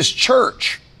 Why is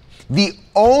church the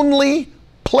only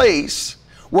place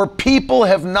where people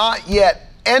have not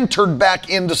yet entered back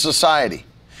into society?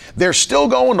 They're still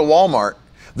going to Walmart.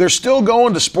 They're still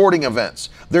going to sporting events.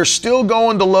 They're still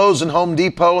going to Lowe's and Home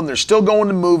Depot, and they're still going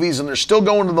to movies, and they're still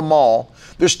going to the mall.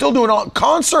 They're still doing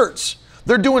concerts.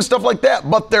 They're doing stuff like that,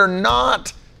 but they're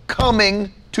not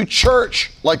coming to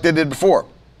church like they did before.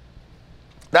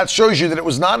 That shows you that it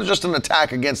was not just an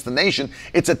attack against the nation,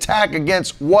 it's an attack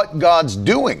against what God's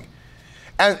doing.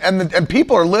 And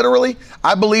people are literally,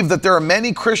 I believe that there are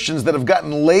many Christians that have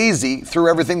gotten lazy through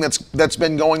everything that's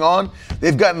been going on.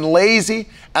 They've gotten lazy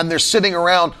and they're sitting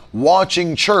around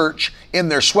watching church in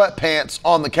their sweatpants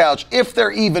on the couch, if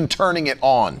they're even turning it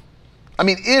on. I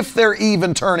mean, if they're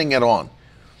even turning it on.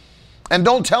 And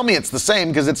don't tell me it's the same,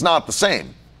 because it's not the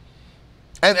same.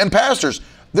 And pastors,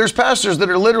 there's pastors that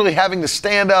are literally having to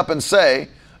stand up and say,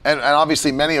 and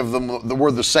obviously many of them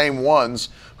were the same ones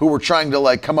who were trying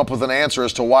to come up with an answer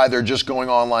as to why they're just going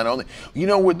online only.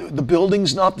 The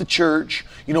building's not the church.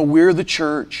 We're the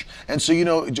church. And so,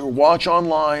 watch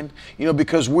online,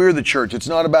 because we're the church. It's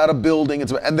not about a building.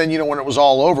 And then, when it was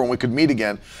all over and we could meet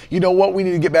again, we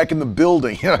need to get back in the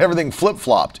building. Everything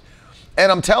flip-flopped.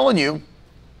 And I'm telling you,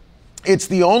 it's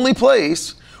the only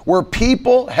place where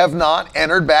people have not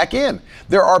entered back in.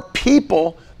 There are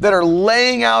people that are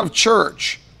laying out of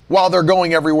church while they're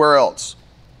going everywhere else.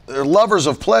 They're lovers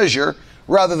of pleasure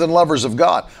rather than lovers of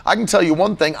God. I can tell you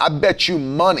one thing, I bet you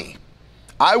money.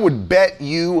 I would bet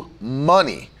you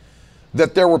money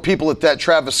that there were people at that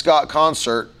Travis Scott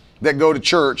concert that go to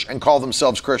church and call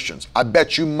themselves Christians. I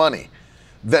bet you money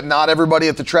that not everybody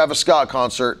at the Travis Scott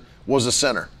concert was a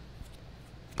sinner.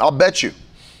 I'll bet you.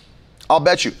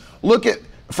 Look at,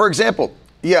 for example,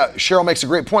 Cheryl makes a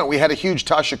great point. We had a huge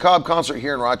Tasha Cobb concert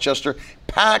here in Rochester,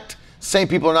 packed. Same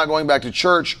people are not going back to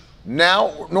church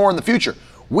now nor in the future.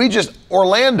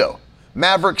 Orlando,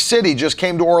 Maverick City just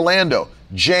came to Orlando,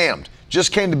 jammed.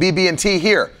 Just came to BB&T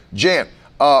here, jammed.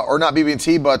 Or not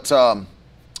BB&T, but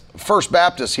First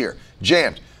Baptist here,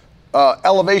 jammed.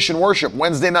 Elevation Worship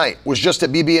Wednesday night was just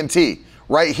at BB&T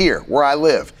right here where I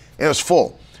live. And it was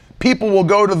full. People will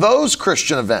go to those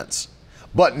Christian events,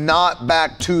 but not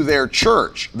back to their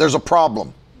church. There's a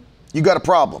problem. You got a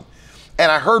problem.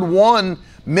 And I heard one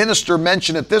minister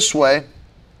mention it this way: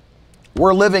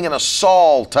 we're living in a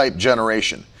Saul type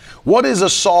generation. What is a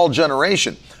Saul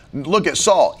generation? Look at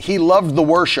Saul. He loved the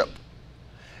worship.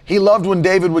 He loved when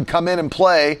David would come in and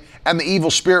play and the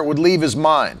evil spirit would leave his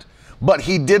mind. But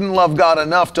he didn't love God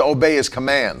enough to obey his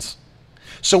commands.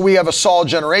 So we have a Saul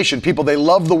generation. People, they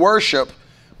love the worship,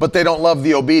 but they don't love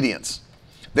the obedience.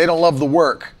 They don't love the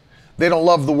work. They don't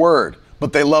love the word,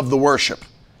 but they love the worship.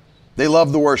 They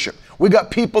love the worship. We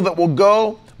got people that will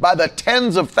go by the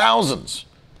tens of thousands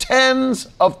to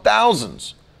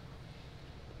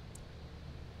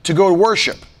go to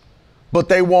worship, but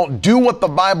they won't do what the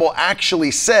Bible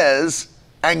actually says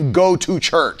and go to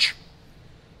church.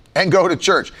 And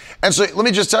so let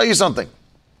me just tell you something.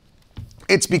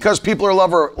 It's because people are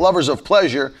lovers of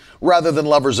pleasure rather than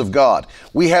lovers of God.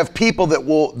 We have people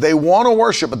that they want to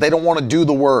worship, but they don't want to do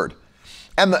the word.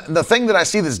 And the thing that I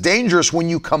see that's dangerous when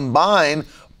you combine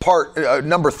part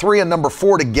number 3 and number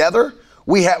 4 together,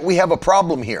 we have a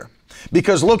problem here.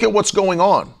 Because look at what's going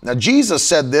on. Now, Jesus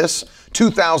said this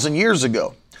 2,000 years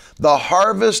ago. The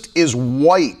harvest is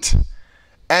white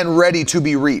and ready to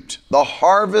be reaped. The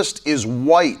harvest is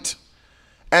white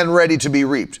and ready to be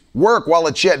reaped. Work while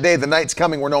it's yet day, the night's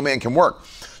coming where no man can work.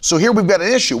 So here we've got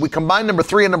an issue. We combine number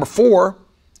 3 and number 4,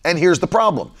 and here's the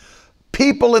problem.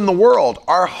 People in the world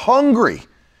are hungry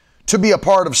to be a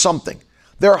part of something.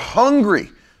 They're hungry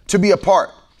to be a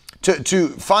part, to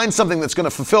find something that's going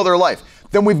to fulfill their life.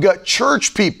 Then we've got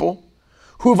church people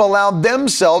who've allowed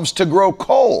themselves to grow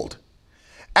cold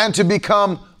and to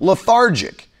become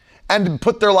lethargic and to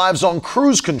put their lives on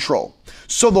cruise control.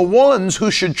 So the ones who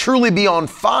should truly be on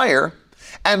fire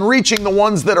and reaching the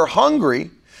ones that are hungry,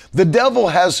 the devil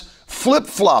has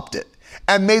flip-flopped it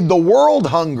and made the world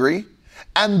hungry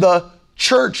and the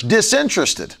church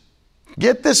disinterested.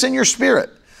 Get this in your spirit.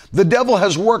 The devil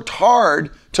has worked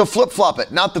hard to flip-flop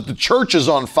it. Not that the church is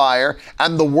on fire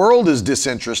and the world is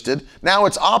disinterested. Now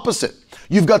it's opposite.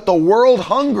 You've got the world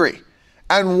hungry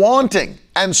and wanting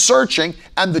and searching,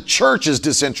 and the church is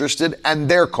disinterested and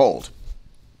they're cold.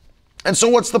 And so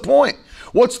what's the point?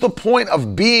 What's the point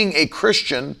of being a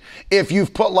Christian if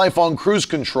you've put life on cruise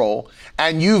control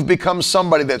and you've become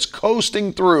somebody that's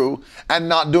coasting through and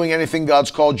not doing anything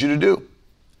God's called you to do?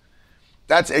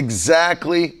 That's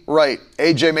exactly right.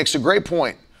 AJ makes a great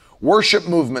point. Worship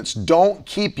movements don't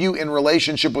keep you in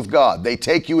relationship with God. They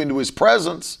take you into His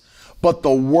presence, but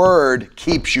the Word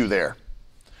keeps you there.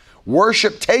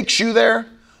 Worship takes you there.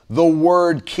 The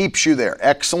Word keeps you there.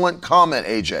 Excellent comment,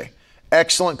 AJ.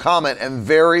 Excellent comment, and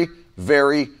very,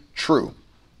 very true.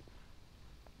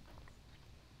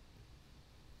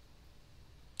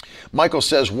 Michael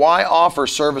says, why offer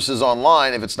services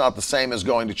online if it's not the same as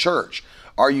going to church?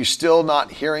 Are you still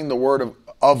not hearing the word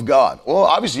of God? Well,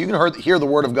 obviously you can hear the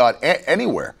word of God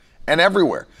anywhere and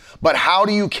everywhere. But how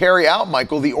do you carry out,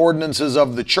 Michael, the ordinances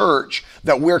of the church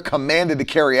that we're commanded to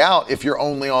carry out if you're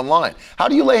only online? How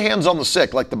do you lay hands on the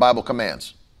sick like the Bible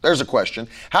commands? There's a question.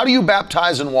 How do you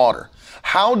baptize in water?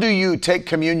 How do you take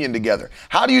communion together?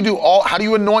 How do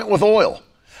you anoint with oil?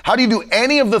 How do you do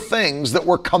any of the things that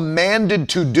we're commanded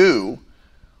to do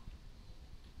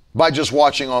by just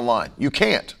watching online? You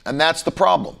can't, and that's the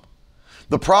problem.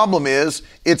 The problem is,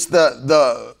 it's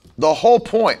the whole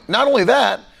point. Not only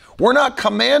that, we're not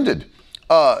commanded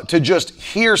to just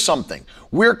hear something.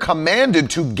 We're commanded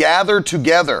to gather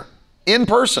together in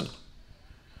person.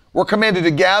 We're commanded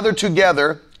to gather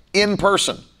together in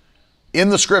person in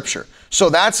the scripture. So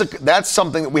that's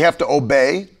something that we have to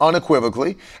obey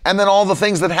unequivocally. And then all the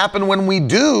things that happen when we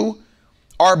do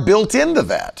are built into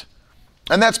that.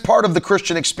 And that's part of the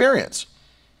Christian experience.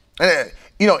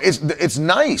 It's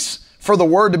nice for the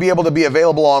word to be able to be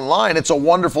available online. It's a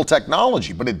wonderful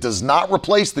technology, but it does not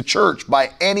replace the church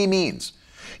by any means.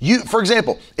 For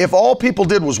example, if all people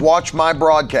did was watch my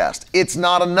broadcast, it's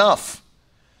not enough.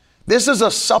 This is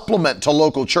a supplement to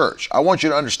local church. I want you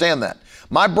to understand that.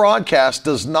 My broadcast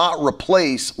does not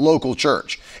replace local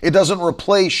church. It doesn't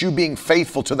replace you being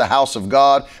faithful to the house of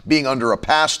God, being under a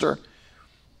pastor.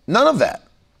 None of that.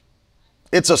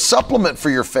 It's a supplement for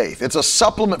your faith. It's a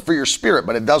supplement for your spirit,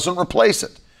 but it doesn't replace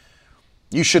it.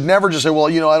 You should never just say, well,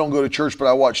 I don't go to church, but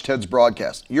I watch Ted's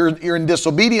broadcast. You're in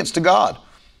disobedience to God.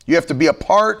 You have to be a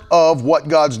part of what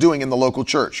God's doing in the local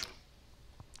church.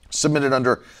 Submitted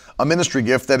under a ministry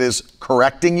gift that is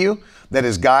correcting you, that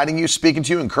is guiding you, speaking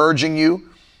to you, encouraging you.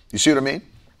 You see what I mean?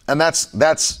 And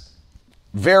that's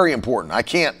very important. I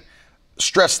can't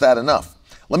stress that enough.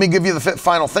 Let me give you the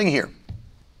final thing here.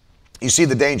 You see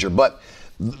the danger, but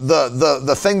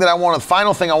the thing that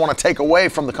final thing I want to take away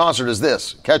from the concert is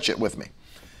this. Catch it with me.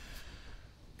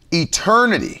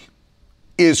 Eternity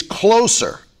is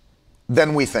closer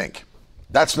than we think.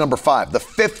 That's number 5. The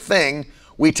 5th thing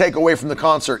we take away from the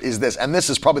concert is this, and this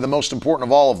is probably the most important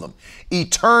of all of them.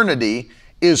 Eternity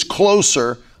is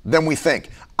closer than we think.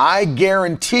 I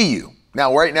guarantee you.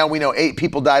 Now, right now we know 8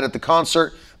 people died at the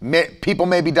concert. People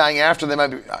may be dying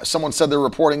after. Someone said they're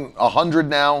reporting 100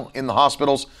 now in the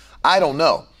hospitals. I don't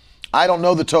know. I don't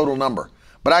know the total number.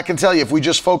 But I can tell you, if we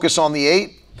just focus on the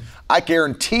 8, I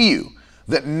guarantee you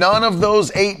that none of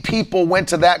those 8 people went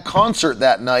to that concert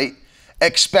that night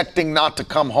expecting not to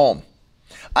come home.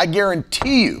 I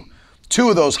guarantee you, 2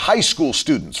 of those high school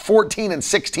students, 14 and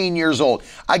 16 years old,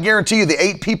 I guarantee you the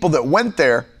 8 people that went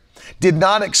there did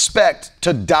not expect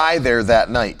to die there that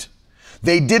night.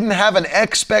 They didn't have an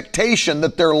expectation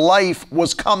that their life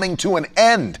was coming to an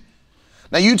end.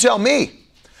 Now you tell me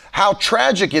how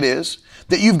tragic it is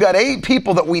that you've got 8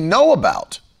 people that we know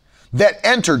about that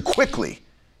entered quickly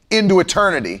into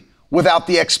eternity without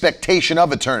the expectation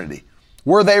of eternity.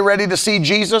 Were they ready to see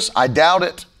Jesus? I doubt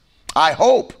it. I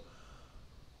hope.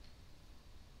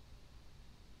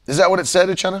 Is that what it said,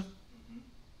 Uchenna?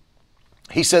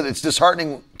 He said it's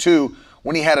disheartening too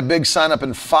when he had a big sign up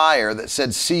in fire that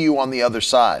said, "See you on the other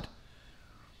side."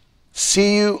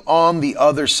 See you on the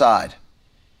other side.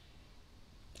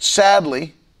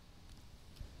 Sadly,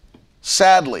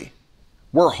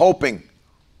 we're hoping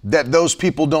that those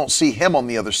people don't see him on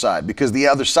the other side, because the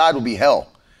other side will be hell.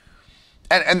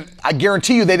 And I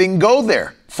guarantee you they didn't go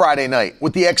there Friday night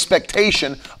with the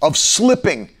expectation of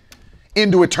slipping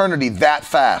into eternity that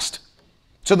fast,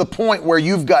 to the point where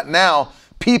you've got now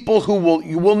people who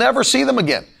you will never see them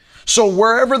again. So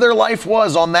wherever their life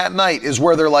was on that night is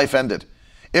where their life ended.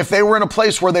 If they were in a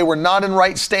place where they were not in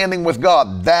right standing with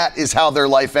God, that is how their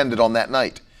life ended on that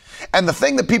night. And the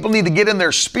thing that people need to get in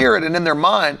their spirit and in their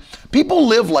mind, people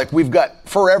live like we've got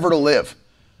forever to live.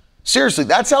 Seriously,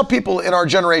 that's how people in our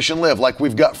generation live, like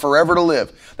we've got forever to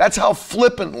live. That's how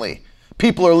flippantly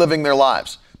people are living their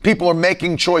lives. People are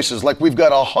making choices like we've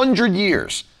got 100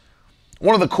 years.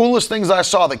 One of the coolest things I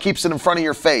saw that keeps it in front of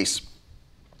your face,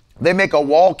 they make a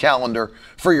wall calendar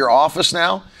for your office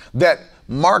now that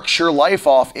marks your life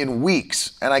off in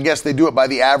weeks. And I guess they do it by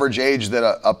the average age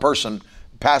that a person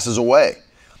passes away.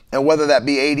 And whether that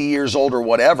be 80 years old or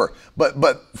whatever. But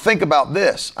think about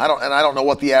this. I don't know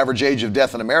what the average age of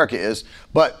death in America is,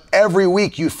 but every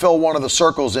week you fill one of the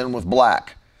circles in with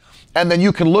black. And then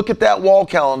you can look at that wall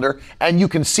calendar and you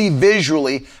can see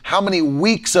visually how many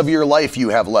weeks of your life you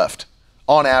have left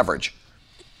on average.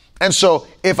 And so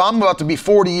if I'm about to be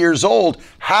 40 years old,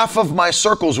 half of my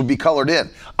circles would be colored in.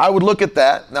 I would look at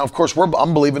that. Now, of course,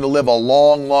 I'm believing to live a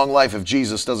long, long life if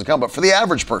Jesus doesn't come. But for the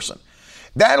average person,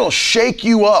 that'll shake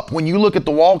you up when you look at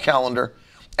the wall calendar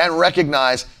and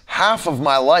recognize half of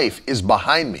my life is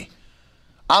behind me.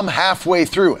 I'm halfway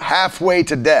through, halfway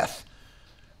to death.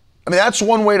 I mean, that's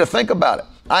one way to think about it.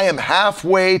 I am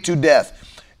halfway to death.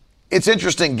 It's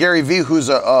interesting, Gary Vee, who's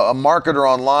a marketer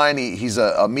online, he's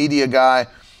a media guy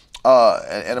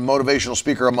and a motivational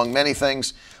speaker among many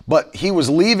things, but he was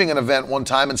leaving an event one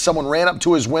time and someone ran up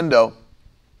to his window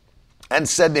and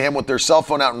said to him with their cell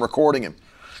phone out and recording him,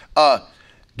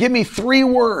 give me 3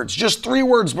 words, just 3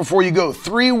 words before you go,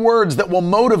 3 words that will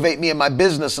motivate me in my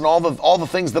business and all the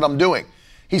things that I'm doing.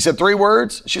 He said, 3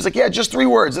 words? She's like, yeah, just 3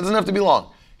 words. It doesn't have to be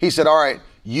long. He said, all right,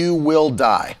 you will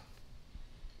die.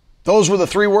 Those were the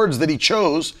 3 words that he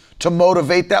chose to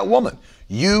motivate that woman.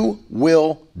 You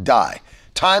will die.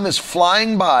 Time is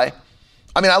flying by.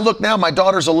 I mean, I look now, my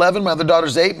daughter's 11, my other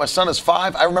daughter's 8, my son is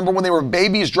 5. I remember when they were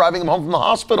babies driving them home from the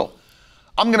hospital.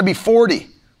 I'm going to be 40.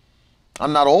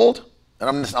 I'm not old.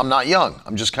 And I'm not young.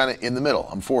 I'm just kind of in the middle.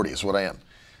 I'm 40 is what I am.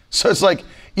 So it's like,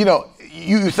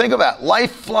 you think of that.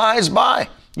 Life flies by.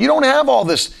 You don't have all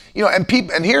this,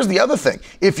 and here's the other thing.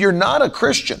 If you're not a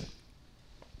Christian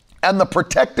and the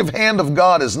protective hand of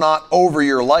God is not over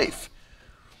your life,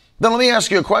 then let me ask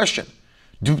you a question.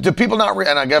 Do people not,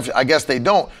 and I guess they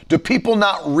don't, do people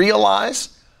not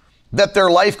realize that their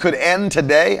life could end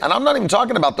today? And I'm not even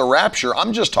talking about the rapture.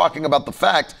 I'm just talking about the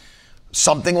fact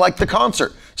something like the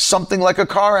concert, something like a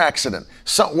car accident,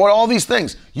 all these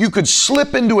things. You could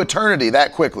slip into eternity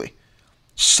that quickly.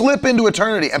 Slip into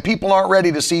eternity, and people aren't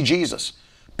ready to see Jesus.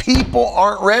 People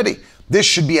aren't ready. This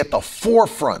should be at the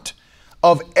forefront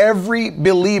of every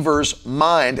believer's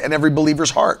mind and every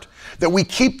believer's heart, that we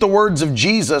keep the words of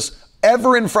Jesus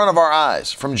ever in front of our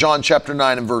eyes, from John chapter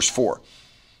 9 and verse 4.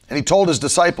 And he told his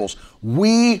disciples,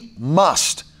 we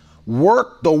must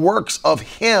work the works of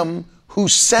him who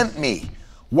sent me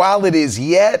while it is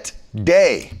yet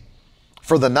day,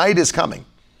 for the night is coming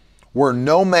where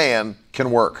no man can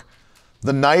work.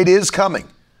 The night is coming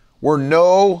where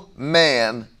no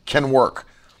man can work.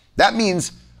 That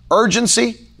means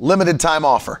urgency, limited time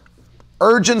offer.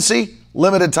 Urgency,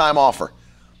 limited time offer.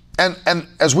 And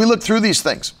as we look through these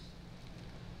things,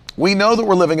 we know that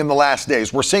we're living in the last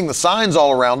days. We're seeing the signs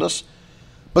all around us,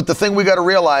 but the thing we got to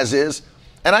realize is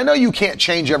And I know you can't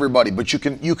change everybody, but you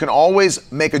can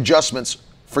always make adjustments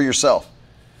for yourself.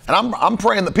 And I'm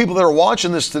praying that people that are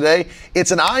watching this today,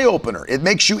 it's an eye-opener. It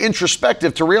makes you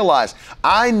introspective to realize,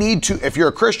 if you're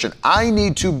a Christian, I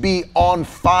need to be on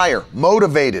fire,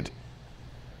 motivated.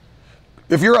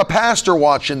 If you're a pastor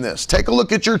watching this, take a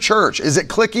look at your church. Is it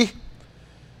cliquey?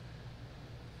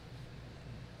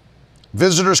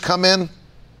 Visitors come in.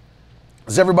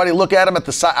 Does everybody look at him out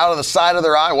of the side of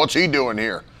their eye? What's he doing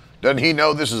here? Doesn't he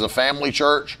know this is a family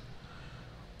church?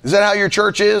 Is that how your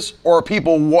church is? Or are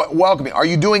people welcoming? Are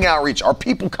you doing outreach? Are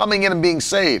people coming in and being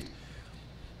saved?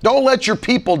 Don't let your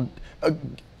people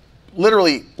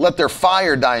literally let their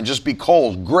fire die and just be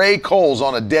coals, gray coals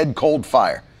on a dead cold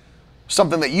fire.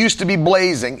 Something that used to be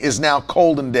blazing is now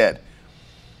cold and dead.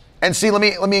 And see, let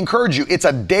me encourage you. It's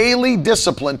a daily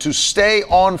discipline to stay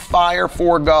on fire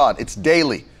for God. It's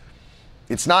daily.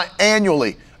 It's not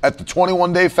annually at the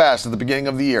 21-day fast at the beginning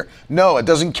of the year. No, it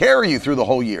doesn't carry you through the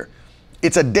whole year.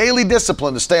 It's a daily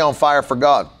discipline to stay on fire for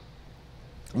God.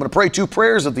 I'm going to pray 2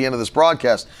 prayers at the end of this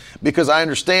broadcast because I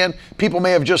understand people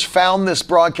may have just found this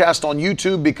broadcast on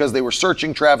YouTube because they were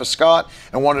searching Travis Scott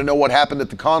and wanted to know what happened at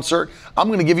the concert. I'm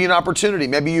going to give you an opportunity.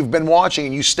 Maybe you've been watching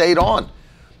and you stayed on.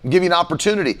 I'll give you an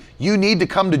opportunity. You need to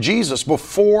come to Jesus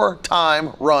before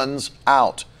time runs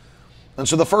out. And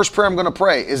so the first prayer I'm going to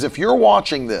pray is if you're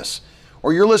watching this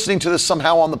or you're listening to this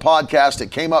somehow on the podcast,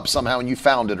 it came up somehow and you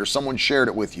found it or someone shared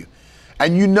it with you,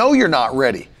 and you know you're not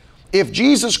ready. If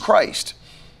Jesus Christ,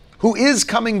 who is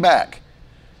coming back,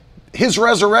 his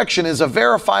resurrection is a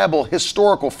verifiable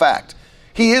historical fact.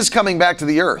 He is coming back to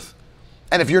the earth.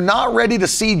 And if you're not ready to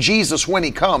see Jesus when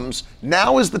he comes,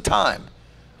 now is the time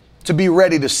to be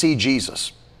ready to see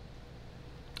Jesus.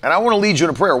 And I want to lead you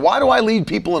in a prayer. Why do I lead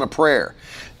people in a prayer?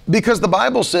 Because the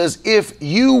Bible says, if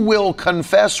you will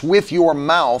confess with your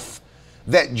mouth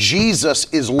that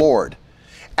Jesus is Lord,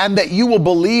 and that you will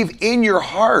believe in your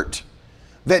heart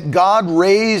that God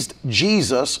raised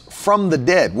Jesus from the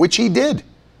dead, which he did,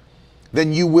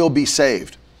 then you will be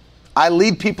saved. I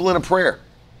lead people in a prayer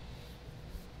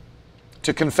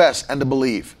to confess and to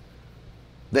believe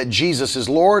that Jesus is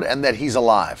Lord and that he's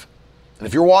alive. And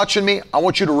if you're watching me, I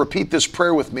want you to repeat this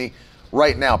prayer with me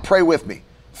right now. Pray with me.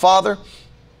 Father,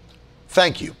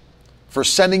 thank you for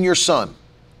sending your son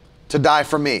to die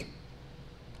for me.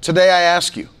 Today I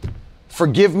ask you,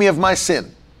 forgive me of my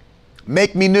sin.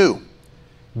 Make me new.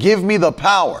 Give me the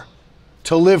power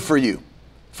to live for you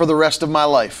for the rest of my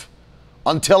life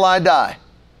until I die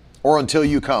or until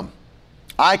you come.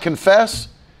 I confess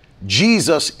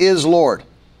Jesus is Lord,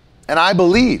 and I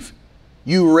believe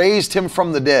you raised him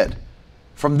from the dead.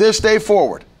 From this day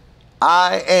forward,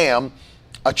 I am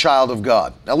a child of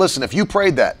God. Now listen, if you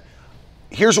prayed that,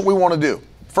 here's what we want to do.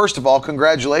 First of all,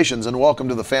 congratulations and welcome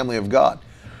to the family of God.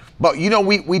 But you know,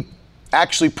 we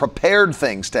actually prepared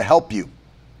things to help you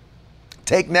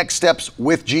take next steps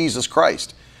with Jesus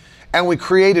Christ. And we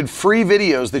created free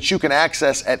videos that you can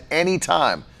access at any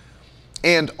time.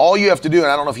 And all you have to do, and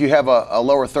I don't know if you have a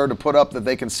lower third to put up that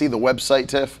they can see the website,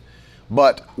 Tiff,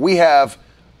 but we have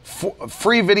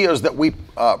free videos that we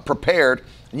prepared.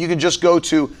 And you can just go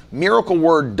to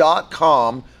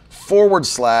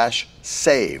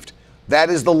miracleword.com/saved. That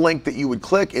is the link that you would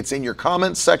click. It's in your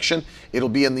comments section. It'll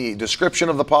be in the description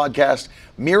of the podcast,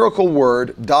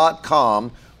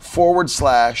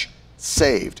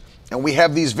 miracleword.com/saved. And we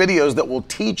have these videos that will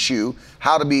teach you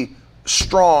how to be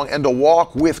strong and to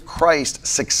walk with Christ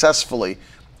successfully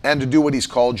and to do what he's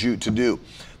called you to do.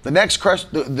 The next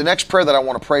prayer that I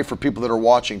want to pray for people that are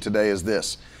watching today is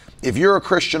this. If you're a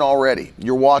Christian already,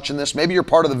 you're watching this, maybe you're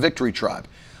part of the Victory Tribe.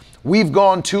 We've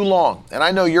gone too long, and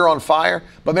I know you're on fire,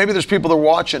 but maybe there's people that are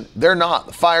watching, they're not.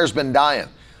 The fire's been dying.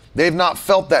 They've not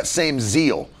felt that same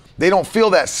zeal. They don't feel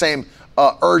that same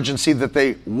urgency that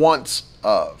they once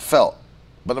felt.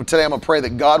 But today I'm going to pray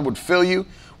that God would fill you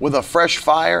with a fresh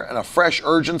fire and a fresh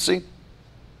urgency,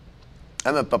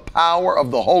 and that the power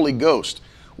of the Holy Ghost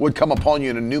would come upon you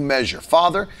in a new measure.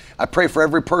 Father, I pray for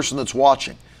every person that's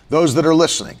watching, those that are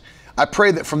listening. I pray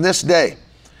that from this day,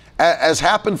 as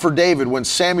happened for David when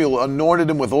Samuel anointed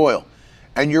him with oil,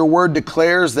 and your word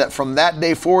declares that from that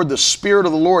day forward, the Spirit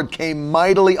of the Lord came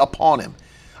mightily upon him.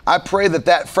 I pray that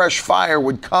that fresh fire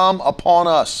would come upon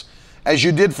us, as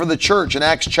you did for the church in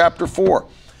Acts chapter 4,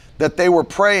 that they were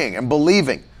praying and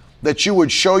believing that you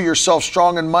would show yourself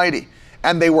strong and mighty,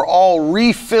 and they were all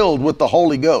refilled with the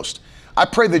Holy Ghost. I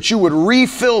pray that you would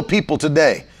refill people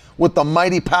today with the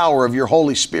mighty power of your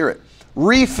Holy Spirit.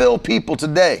 Refill people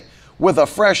today with a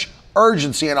fresh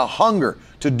urgency and a hunger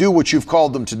to do what you've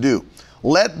called them to do.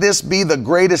 Let this be the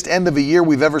greatest end of a year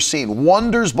we've ever seen.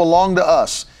 Wonders belong to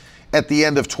us at the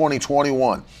end of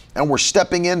 2021. and we're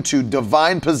stepping into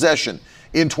divine possession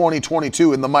in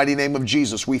 2022 in the mighty name of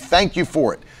Jesus. We thank you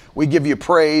for it. We give you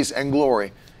praise and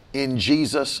glory in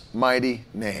Jesus' mighty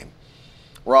name.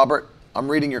 Robert, I'm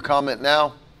reading your comment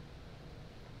now.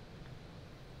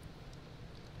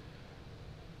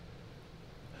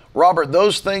 Robert,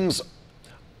 those things,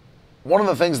 one of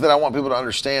the things that I want people to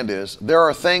understand is there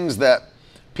are things that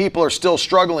people are still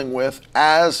struggling with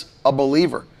as a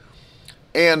believer.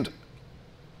 And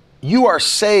you are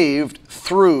saved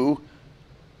through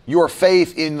your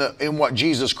faith in what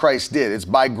Jesus Christ did. It's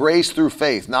by grace through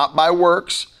faith, not by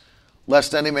works,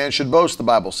 lest any man should boast, the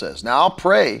Bible says. Now, I'll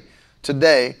pray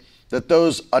today that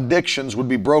those addictions would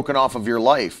be broken off of your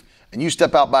life, and you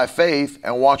step out by faith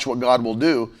and watch what God will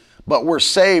do. But we're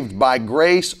saved by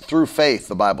grace through faith,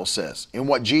 the Bible says, in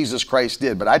what Jesus Christ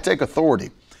did. But I take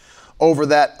authority over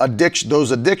that addiction,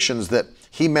 those addictions that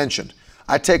he mentioned.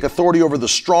 I take authority over the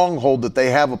stronghold that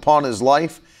they have upon his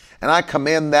life, and I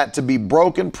command that to be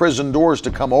broken, prison doors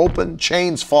to come open,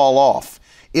 chains fall off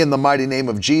in the mighty name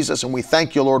of Jesus. And we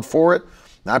thank you, Lord, for it.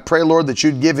 And I pray, Lord, that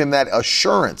you'd give him that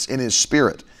assurance in his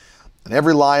spirit, and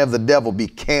every lie of the devil be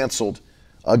canceled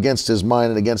against his mind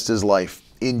and against his life.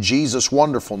 In Jesus'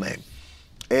 wonderful name,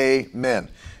 amen.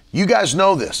 You guys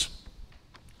know this.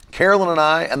 Carolyn and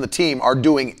I and the team are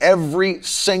doing every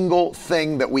single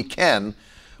thing that we can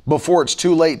before it's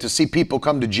too late to see people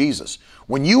come to Jesus.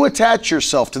 When you attach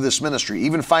yourself to this ministry,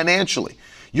 even financially,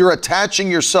 you're attaching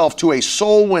yourself to a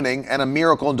soul winning and a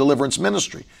miracle and deliverance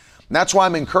ministry. And that's why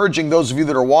I'm encouraging those of you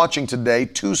that are watching today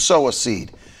to sow a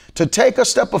seed, to take a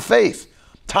step of faith.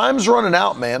 Time's running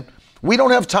out, man. We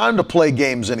don't have time to play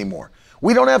games anymore.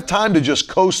 We don't have time to just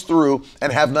coast through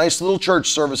and have nice little church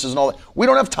services and all that. We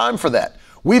don't have time for that.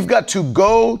 We've got to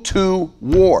go to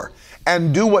war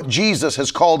and do what Jesus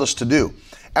has called us to do.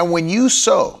 And when you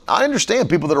sow, I understand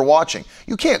people that are watching,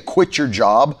 you can't quit your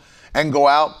job and go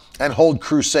out and hold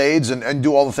crusades and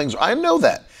do all the things. I know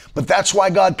that. But that's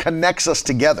why God connects us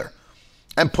together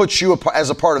and puts you as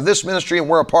a part of this ministry, and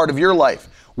we're a part of your life.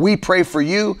 We pray for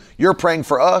you. You're praying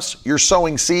for us. You're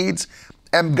sowing seeds.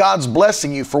 And God's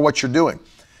blessing you for what you're doing.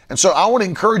 And so I want to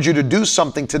encourage you to do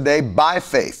something today by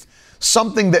faith,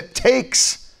 something that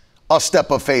takes a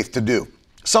step of faith to do,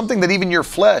 something that even your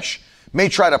flesh may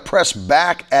try to press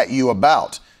back at you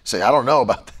about. Say, I don't know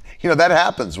about that. You know, that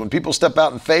happens. When people step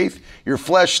out in faith, your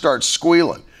flesh starts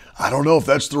squealing. I don't know if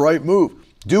that's the right move.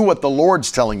 Do what the Lord's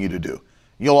telling you to do.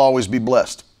 You'll always be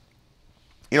blessed.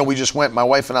 You know, my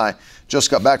wife and I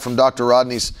just got back from Dr.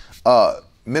 Rodney's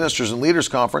Ministers and Leaders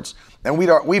Conference, and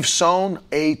we've sown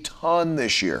a ton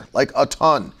this year, like a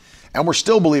ton. And we're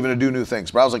still believing to do new things.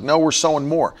 But I was like, no, we're sowing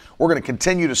more. We're going to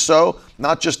continue to sow,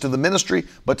 not just to the ministry,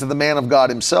 but to the man of God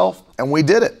himself. And we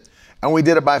did it. And we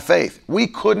did it by faith. We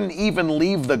couldn't even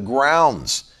leave the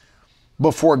grounds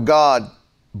before God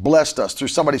blessed us through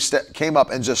somebody came up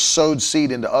and just sowed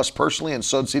seed into us personally and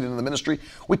sowed seed into the ministry.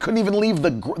 We couldn't even leave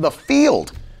the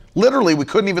field. Literally, we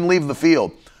couldn't even leave the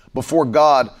field before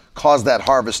God caused that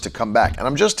harvest to come back. And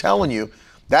I'm just telling you,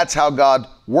 that's how God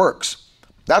works.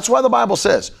 That's why the Bible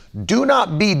says, do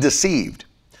not be deceived.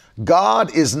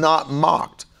 God is not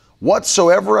mocked.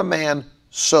 Whatsoever a man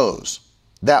sows,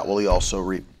 that will he also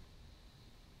reap.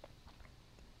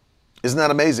 Isn't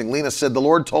that amazing? Lena said, the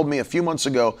Lord told me a few months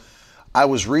ago I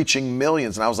was reaching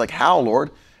millions. And I was like, how,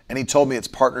 Lord? And he told me it's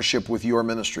partnership with your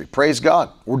ministry. Praise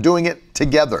God. We're doing it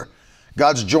together.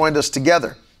 God's joined us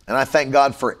together. And I thank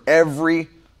God for every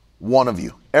one of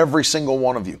you, every single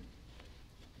one of you,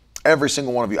 every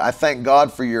single one of you. I thank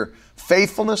God for your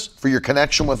faithfulness, for your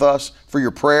connection with us, for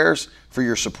your prayers, for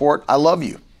your support. I love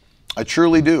you. I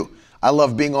truly do. I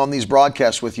love being on these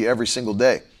broadcasts with you every single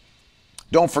day.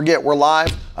 Don't forget, we're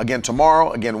live again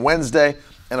tomorrow, again Wednesday.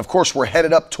 And of course, we're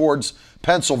headed up towards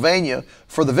Pennsylvania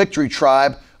for the Victory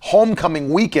Tribe homecoming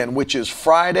weekend, which is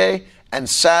Friday and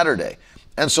Saturday.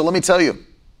 And so let me tell you,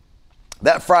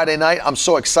 that Friday night, I'm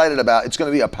so excited about. It's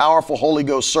going to be a powerful Holy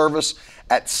Ghost service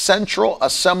at Central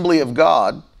Assembly of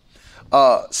God.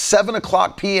 7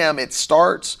 o'clock p.m. it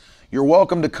starts. You're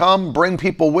welcome to come. Bring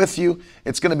people with you.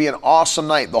 It's going to be an awesome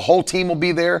night. The whole team will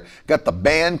be there. Got the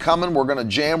band coming. We're going to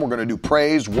jam. We're going to do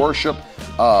praise, worship,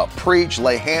 preach,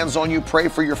 lay hands on you, pray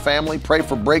for your family, pray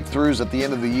for breakthroughs at the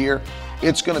end of the year.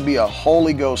 It's going to be a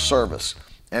Holy Ghost service.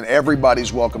 And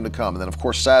everybody's welcome to come. And then, of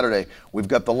course, Saturday, we've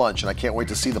got the lunch. And I can't wait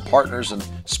to see the partners and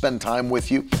spend time with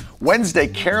you. Wednesday,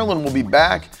 Carolyn will be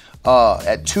back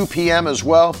at 2 p.m. as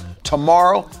well.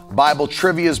 Tomorrow, Bible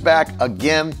Trivia is back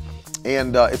again.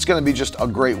 And it's going to be just a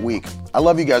great week. I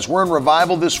love you guys. We're in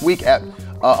revival this week at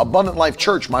Abundant Life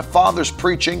Church. My father's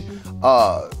preaching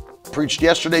Preached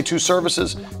yesterday 2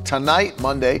 services. Tonight,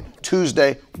 Monday,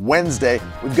 Tuesday, Wednesday.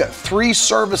 We've got 3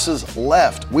 services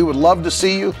left. We would love to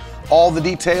see you. All the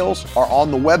details are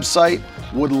on the website.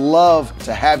 Would love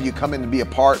to have you come in and be a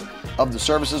part of the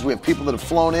services. We have people that have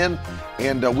flown in,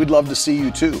 and we'd love to see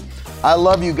you too. I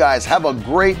love you guys. Have a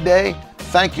great day.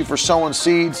 Thank you for sowing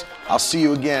seeds. I'll see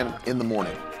you again in the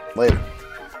morning. Later.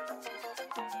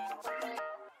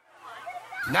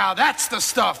 Now that's the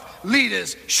stuff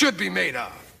leaders should be made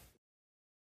of.